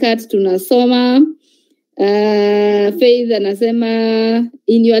achana na kat tunasoma. Faith anasema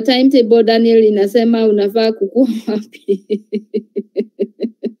in your timetable Daniel inasema unafaa kukua wapi.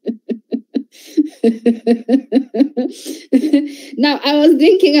 Now I was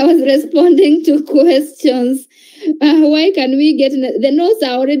responding to questions. Why can we get the notes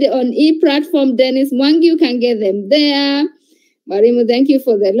are already on e-platform? Dennis Mwangi, you can get them there. Marimu, thank you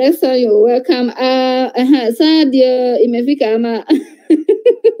for the lesson. You're welcome. Sadio imefika ama.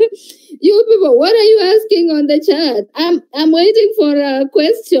 You people, what are you asking on the chat? I'm waiting for a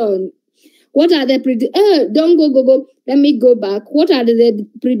question. What are the don't go. Let me go back. What are the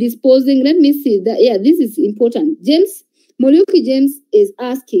predisposing? Let me see that. Yeah, this is important. James Moriuki James is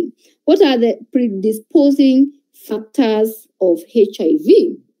asking, what are the predisposing factors of HIV?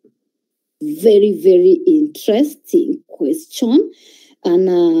 Very, very interesting question. And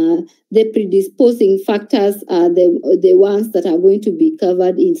the predisposing factors are the ones that are going to be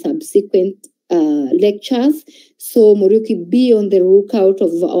covered in subsequent lectures. So Moriuki, be on the lookout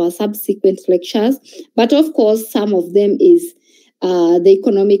of our subsequent lectures. But of course, some of them is the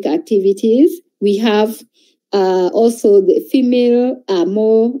economic activities. We have also the female are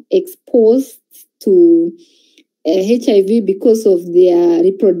more exposed to HIV because of their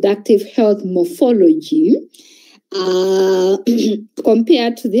reproductive health morphology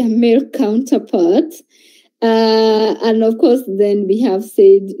compared to their male counterparts. And of course, then we have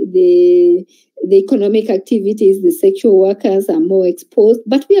said the economic activities, the sexual workers are more exposed,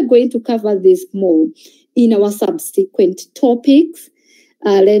 but we are going to cover this more in our subsequent topics.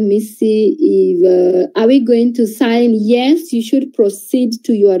 Let me see if, are we going to sign? Yes, you should proceed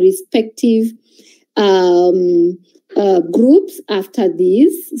to your respective groups after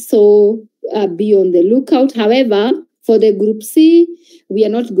this. So be on the lookout. However, for the group C, we are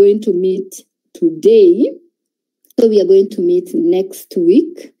not going to meet today. So we are going to meet next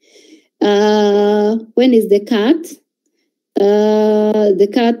week. When is the cut? The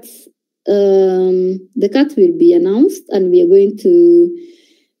cut will be announced, and we are going to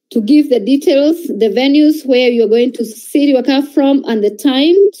give the details, the venues where you're going to sit your car from, and the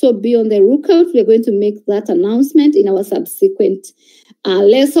time. So be on the lookout. We're going to make that announcement in our subsequent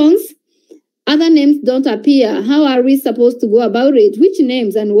lessons. Other names don't appear. How are we supposed to go about it? Which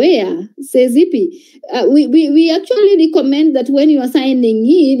names and where? Says Zippy. We actually recommend that when you are signing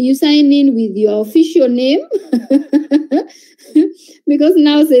in, you sign in with your official name. Because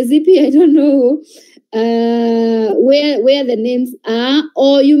now, says Zippy, I don't know where the names are.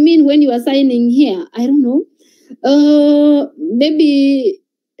 Or you mean when you are signing here? I don't know. Maybe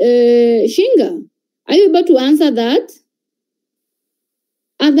Shinga. Are you able to answer that?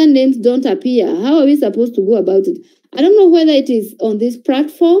 Other names don't appear. How are we supposed to go about it? I don't know whether it is on this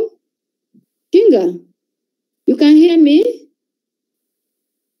platform. Shinga, you can hear me?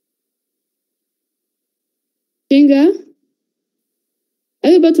 Shinga, are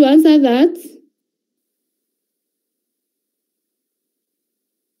you able to answer that?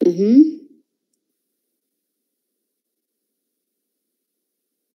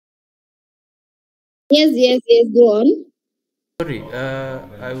 Yes, go on. Sorry,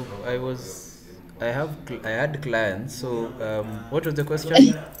 I had clients. So, what was the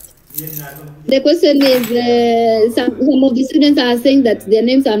question? The question is, some of the students are saying that their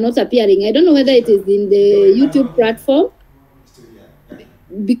names are not appearing. I don't know whether it is in the YouTube platform,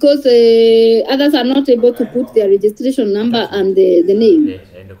 because others are not able to put their registration number and the name.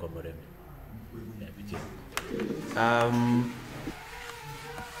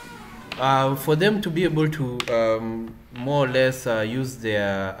 For them to be able to more or less use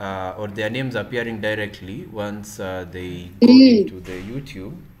their or their names appearing directly once they go into the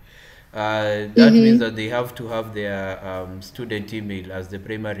YouTube, that means that they have to have their student email as the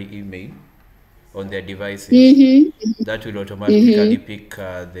primary email on their devices. That will automatically pick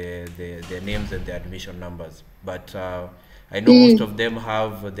the names and the admission numbers. But I know most of them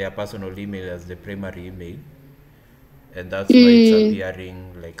have their personal email as the primary email, and that's why it's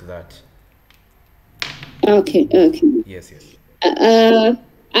appearing like that. Okay. Yes.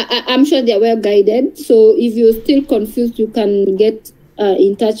 I'm sure they're well guided. So if you're still confused, you can get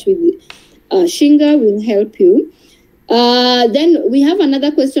in touch with Shinga. Will help you. Then we have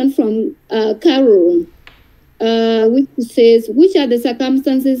another question from Carol, which says, which are the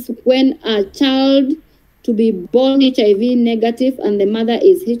circumstances when a child to be born HIV negative and the mother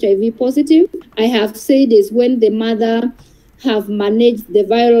is HIV positive? I have said is when the mother have managed the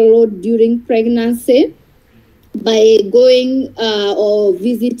viral load during pregnancy by going or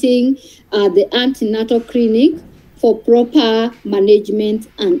visiting the antenatal clinic for proper management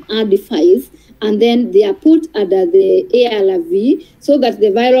and advice, and then they are put under the ARV so that the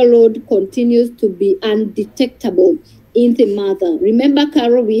viral load continues to be undetectable in the mother. Remember,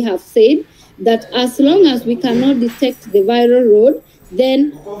 Carol, we have said that as long as we cannot detect the viral load,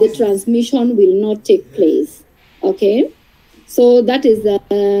 then the transmission will not take place. Okay? So that is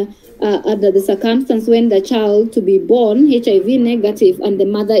under the circumstance when the child to be born HIV negative and the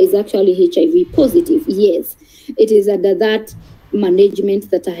mother is actually HIV positive. Yes, it is under that management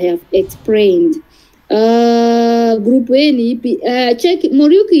that I have explained. Group A, check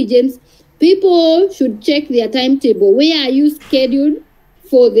Moriuki James. People should check their timetable. Where are you scheduled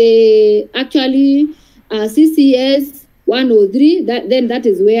for the actually CCS 103? That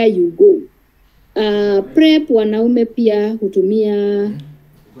is where you go. Prep wanaume pia hutumia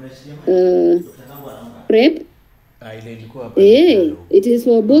prep. It is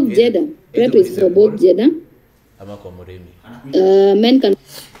for both gender. Prep is for both gender. Men can,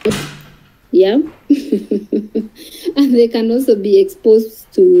 yeah, and they can also be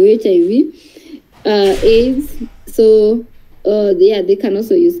exposed to HIV, AIDS. So, they can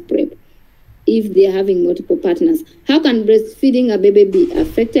also use PrEP if they are having multiple partners. How can breastfeeding a baby be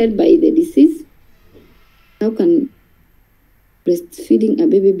affected by the disease? How can breastfeeding a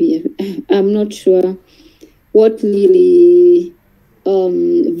baby be? I'm not sure what really,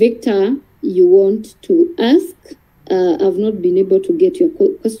 Victor, you want to ask. I've not been able to get your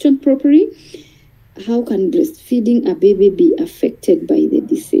question properly. How can breastfeeding a baby be affected by the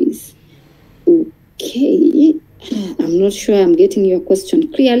disease? Okay, I'm not sure I'm getting your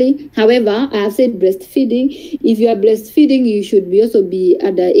question clearly. However, I have said breastfeeding. If you are breastfeeding, you should also be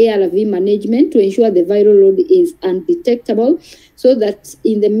under ARV management to ensure the viral load is undetectable, so that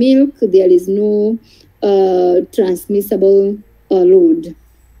in the milk there is no transmissible load.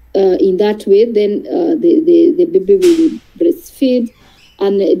 In that way, then the baby will breastfeed.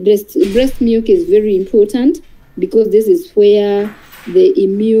 And breast milk is very important because this is where the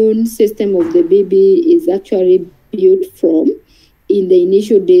immune system of the baby is actually built from in the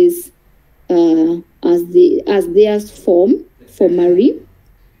initial days, as theirs form for Marie.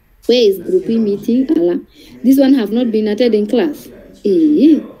 Where is group meeting? This one have not been attending class.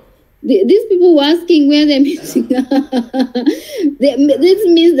 These people were asking where they're meeting. This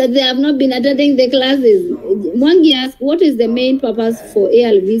means that they have not been attending the classes. Mwangi asked, what is the main purpose for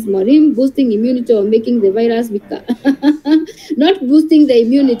ARVs, Maureen? Boosting immunity or making the virus weaker? Not boosting the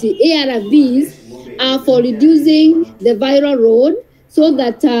immunity. ARVs are for reducing the viral load so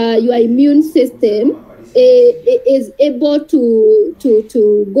that your immune system is able to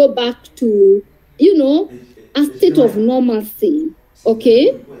go back to, a state of normalcy.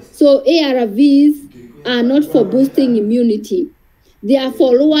 Okay, so ARVs are not for boosting immunity. They are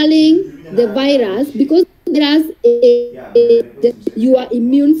for lowering the virus, because the virus is your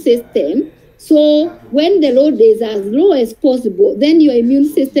immune system. So when the load is as low as possible, then your immune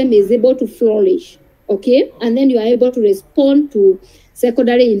system is able to flourish. Okay, and then you are able to respond to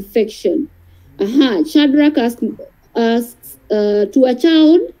secondary infection. Shadrach asks, to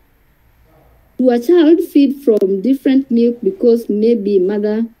a child feed from different milk because maybe a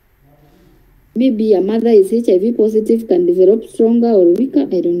mother is HIV positive, can develop stronger or weaker. I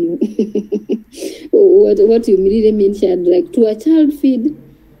don't know what you really mean, Shadrach. To a child feed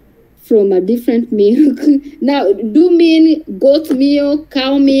from a different milk. Now, do you mean goat milk,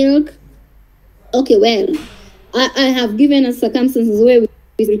 cow milk? Okay, well, I have given us circumstances where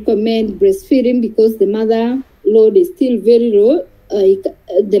we recommend breastfeeding because the mother load is still very low.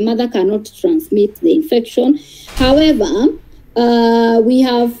 The mother cannot transmit the infection. However, we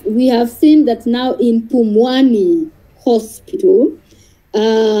have seen that now in Pumwani Hospital,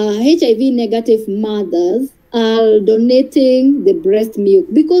 HIV negative mothers are donating the breast milk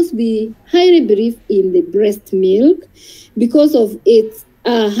because we highly believe in the breast milk because of its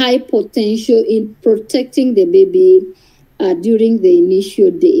high potential in protecting the baby during the initial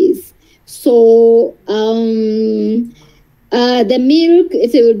days. So the milk,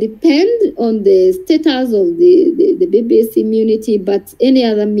 it will depend on the status of the baby's immunity, but any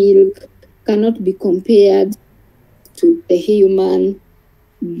other milk cannot be compared to a human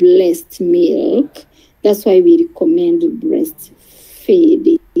breast milk. That's why we recommend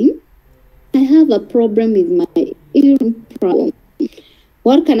breastfeeding. I have a problem with my urine problem.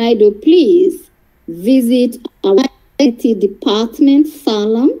 What can I do? Please visit our IT department,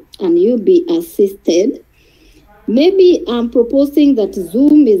 Salem, and you'll be assisted. Maybe I'm proposing that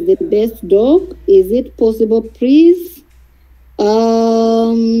Zoom is the best dog. Is it possible, please?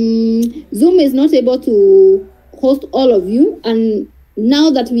 Zoom is not able to host all of you. And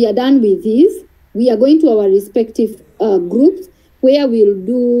now that we are done with this, we are going to our respective groups where we'll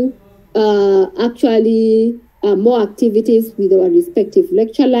do more activities with our respective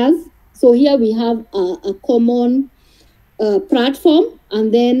lecturers. So here we have a common platform,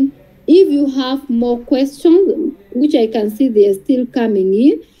 and then if you have more questions, which I can see they are still coming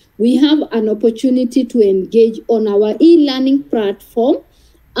in, we have an opportunity to engage on our e-learning platform,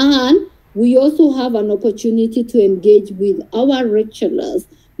 and we also have an opportunity to engage with our lecturers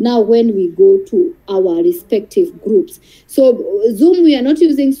now when we go to our respective groups. So Zoom, we are not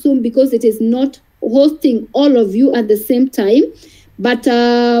using Zoom because it is not hosting all of you at the same time. But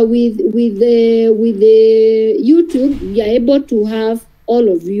with the YouTube, we are able to have all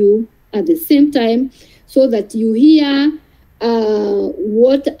of you at the same time, so that you hear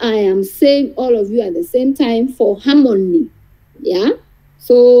what I am saying, all of you at the same time, for harmony. Yeah.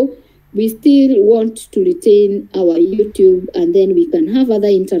 So we still want to retain our YouTube, and then we can have other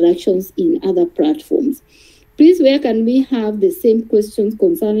interactions in other platforms. Please, where can we have the same questions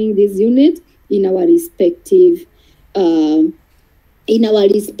concerning this unit in our respective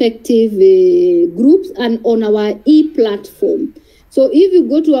groups and on our e-platform? So if you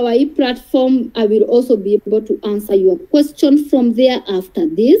go to our e-platform, I will also be able to answer your question from there after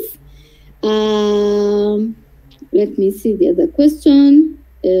this. Let me see the other question.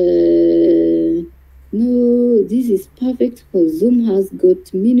 No, this is perfect because Zoom has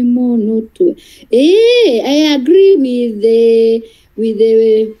got minimal note to. Hey, I agree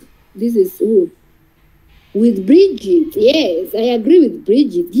this is with Bridget. Yes, I agree with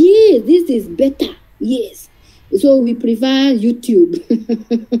Bridget. Yes, this is better. Yes. So we prefer YouTube.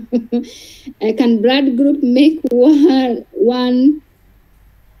 Can blood group make one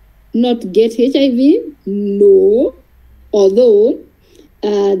not get HIV? No. Although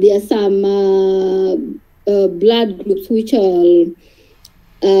there are some blood groups which are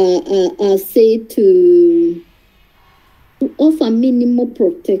said to offer minimal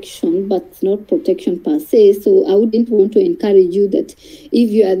protection, but not protection per se. So I wouldn't want to encourage you that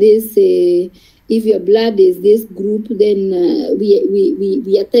if you are this, if your blood is this group, then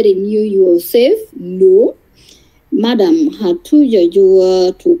we are telling you are safe. No, madam,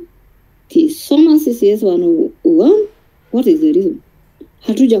 hatujajua tukisoma CCS 101. What is the reason?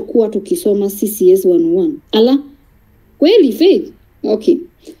 Hatujakuwa tukisoma CCS 101. Ala, kweli Faith? Okay.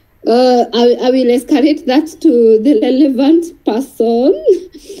 I will escalate that to the relevant person.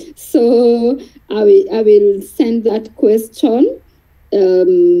 So I will send that question.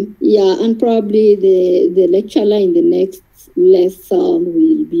 Yeah, and probably the lecturer in the next lesson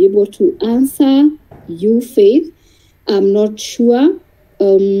will be able to answer you, Faith. I'm not sure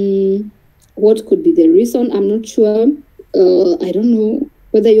what could be the reason. I'm not sure. I don't know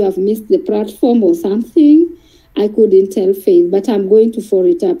whether you have missed the platform or something. I couldn't tell Faith, but I'm going to follow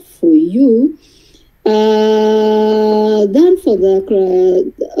it up for you. Then for the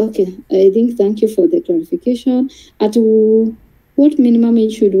okay, I think thank you for the clarification. At what minimum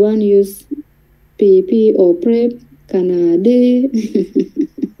age should one use PEP or PrEP? Canada.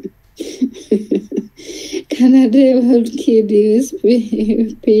 Canada World Kid use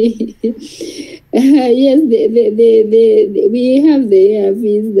PEP. Yes, we have the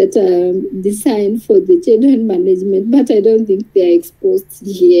ARVs that are designed for the children management, but I don't think they are exposed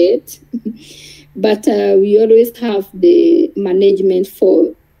yet. But we always have the management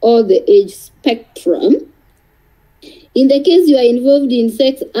for all the age spectrum. In the case you are involved in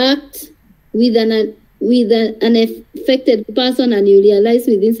sex act with an affected person and you realize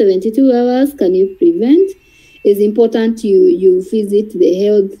within 72 hours, can you prevent? It's important you visit the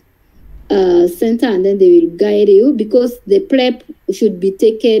health center, and then they will guide you, because the PrEP should be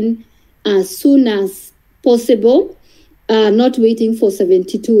taken as soon as possible, not waiting for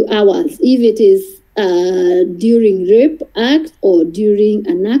 72 hours. If it is during rape act or during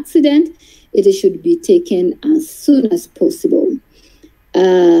an accident, it should be taken as soon as possible.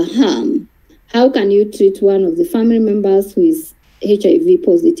 How can you treat one of the family members who is HIV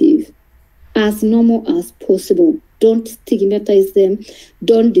positive? As normal as possible. Don't stigmatize them.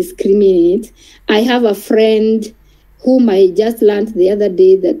 Don't discriminate. I have a friend whom I just learned the other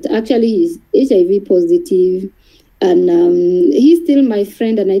day that actually is HIV positive, and he's still my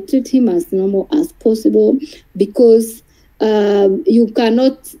friend, and I treat him as normal as possible, because you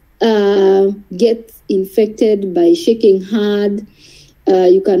cannot get infected by shaking hard.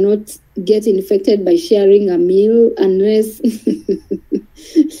 You cannot get infected by sharing a meal unless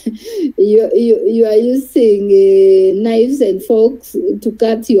you are using knives and forks to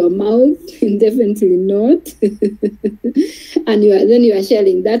cut your mouth. Definitely not. And then you are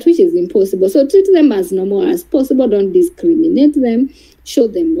sharing that, which is impossible. So treat them as normal as possible. Don't discriminate them. Show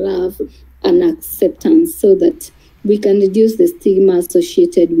them love and acceptance, so that we can reduce the stigma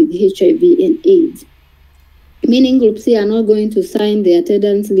associated with HIV and AIDS. Meaning Group C are not going to sign the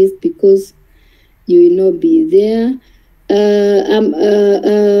attendance list because you will not be there.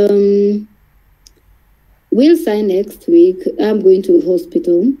 We'll sign next week. I'm going to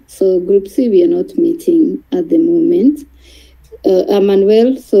hospital. So Group C, we are not meeting at the moment. I'm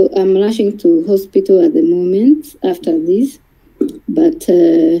unwell, so I'm rushing to hospital at the moment after this. But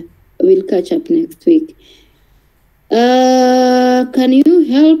we'll catch up next week. Can you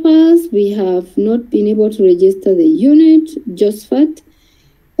help us? We have not been able to register the unit, Josephat.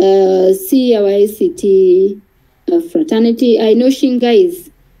 See our ICT fraternity. I know Shinga is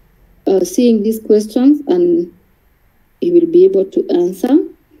seeing these questions, and he will be able to answer.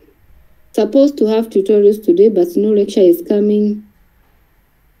 Supposed to have tutorials today, but no lecture is coming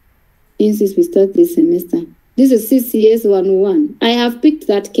in since we start this semester. This is CCS 101. I have picked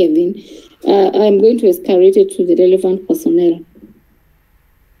that, Kevin. I'm going to escalate it to the relevant personnel.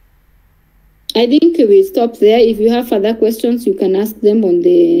 I think we'll stop there. If you have further questions, you can ask them on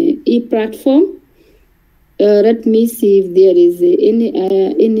the e-platform. Let me see if there is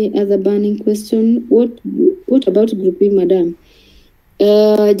any other burning question. What about Group B, Madam?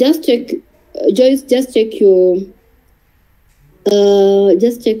 Just check, Joyce. Just check your.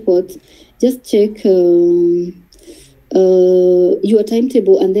 Just check what? Just check your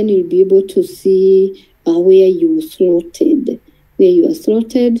timetable, and then you'll be able to see where you slotted. Where you are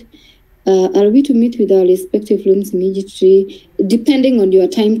slotted. Are we to meet with our respective rooms immediately? Depending on your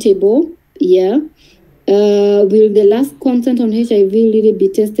timetable, yeah. Will the last content on HIV really be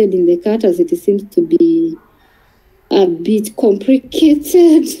tested in the cut, as it seems to be a bit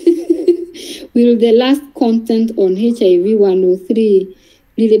complicated? Will the last content on HIV 103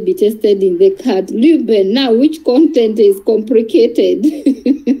 really be tested in the cut? Ruben, now which content is complicated?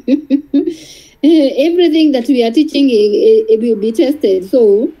 Everything that we are teaching it will be tested.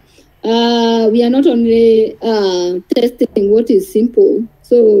 So we are not only testing what is simple.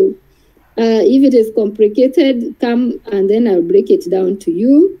 So if it is complicated, come and then I'll break it down to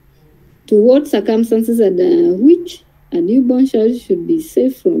you. To what circumstances and which a newborn child should be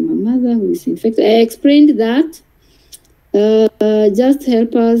safe from a mother who is infected. I explained that. Just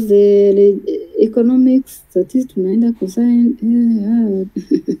help us the economics statistics tunaenda kusign.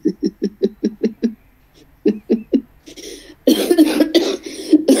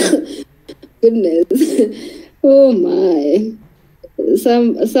 Goodness. Oh my.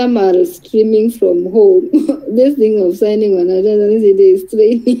 Some are streaming from home. This thing of signing on another day is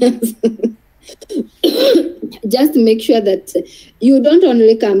 3 years. Just make sure that you don't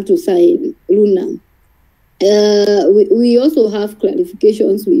only come to sign, Luna. We also have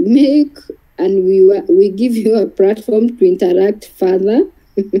clarifications we make, and we give you a platform to interact further.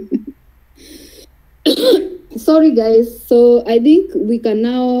 Sorry, guys. So I think we can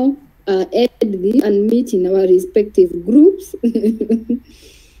now add this and meet in our respective groups.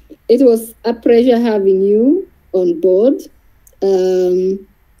 It was a pleasure having you on board.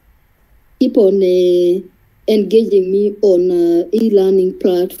 Keep on engaging me on e-learning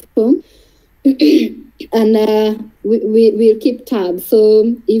platform. And we'll keep tabs.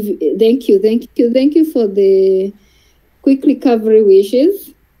 So thank you for the quick recovery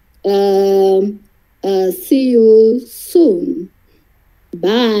wishes. See you soon.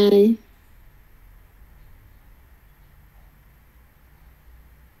 Bye.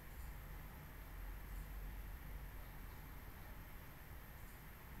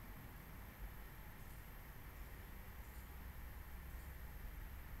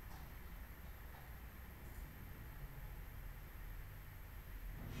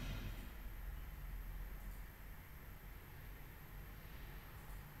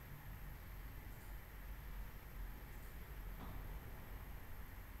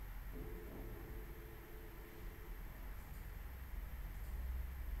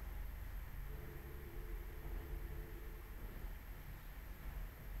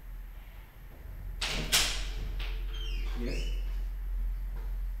 Yes.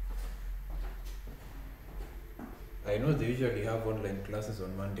 I know they usually have online classes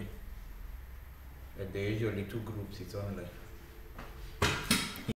on Monday. Like they usually 2 groups, it's online.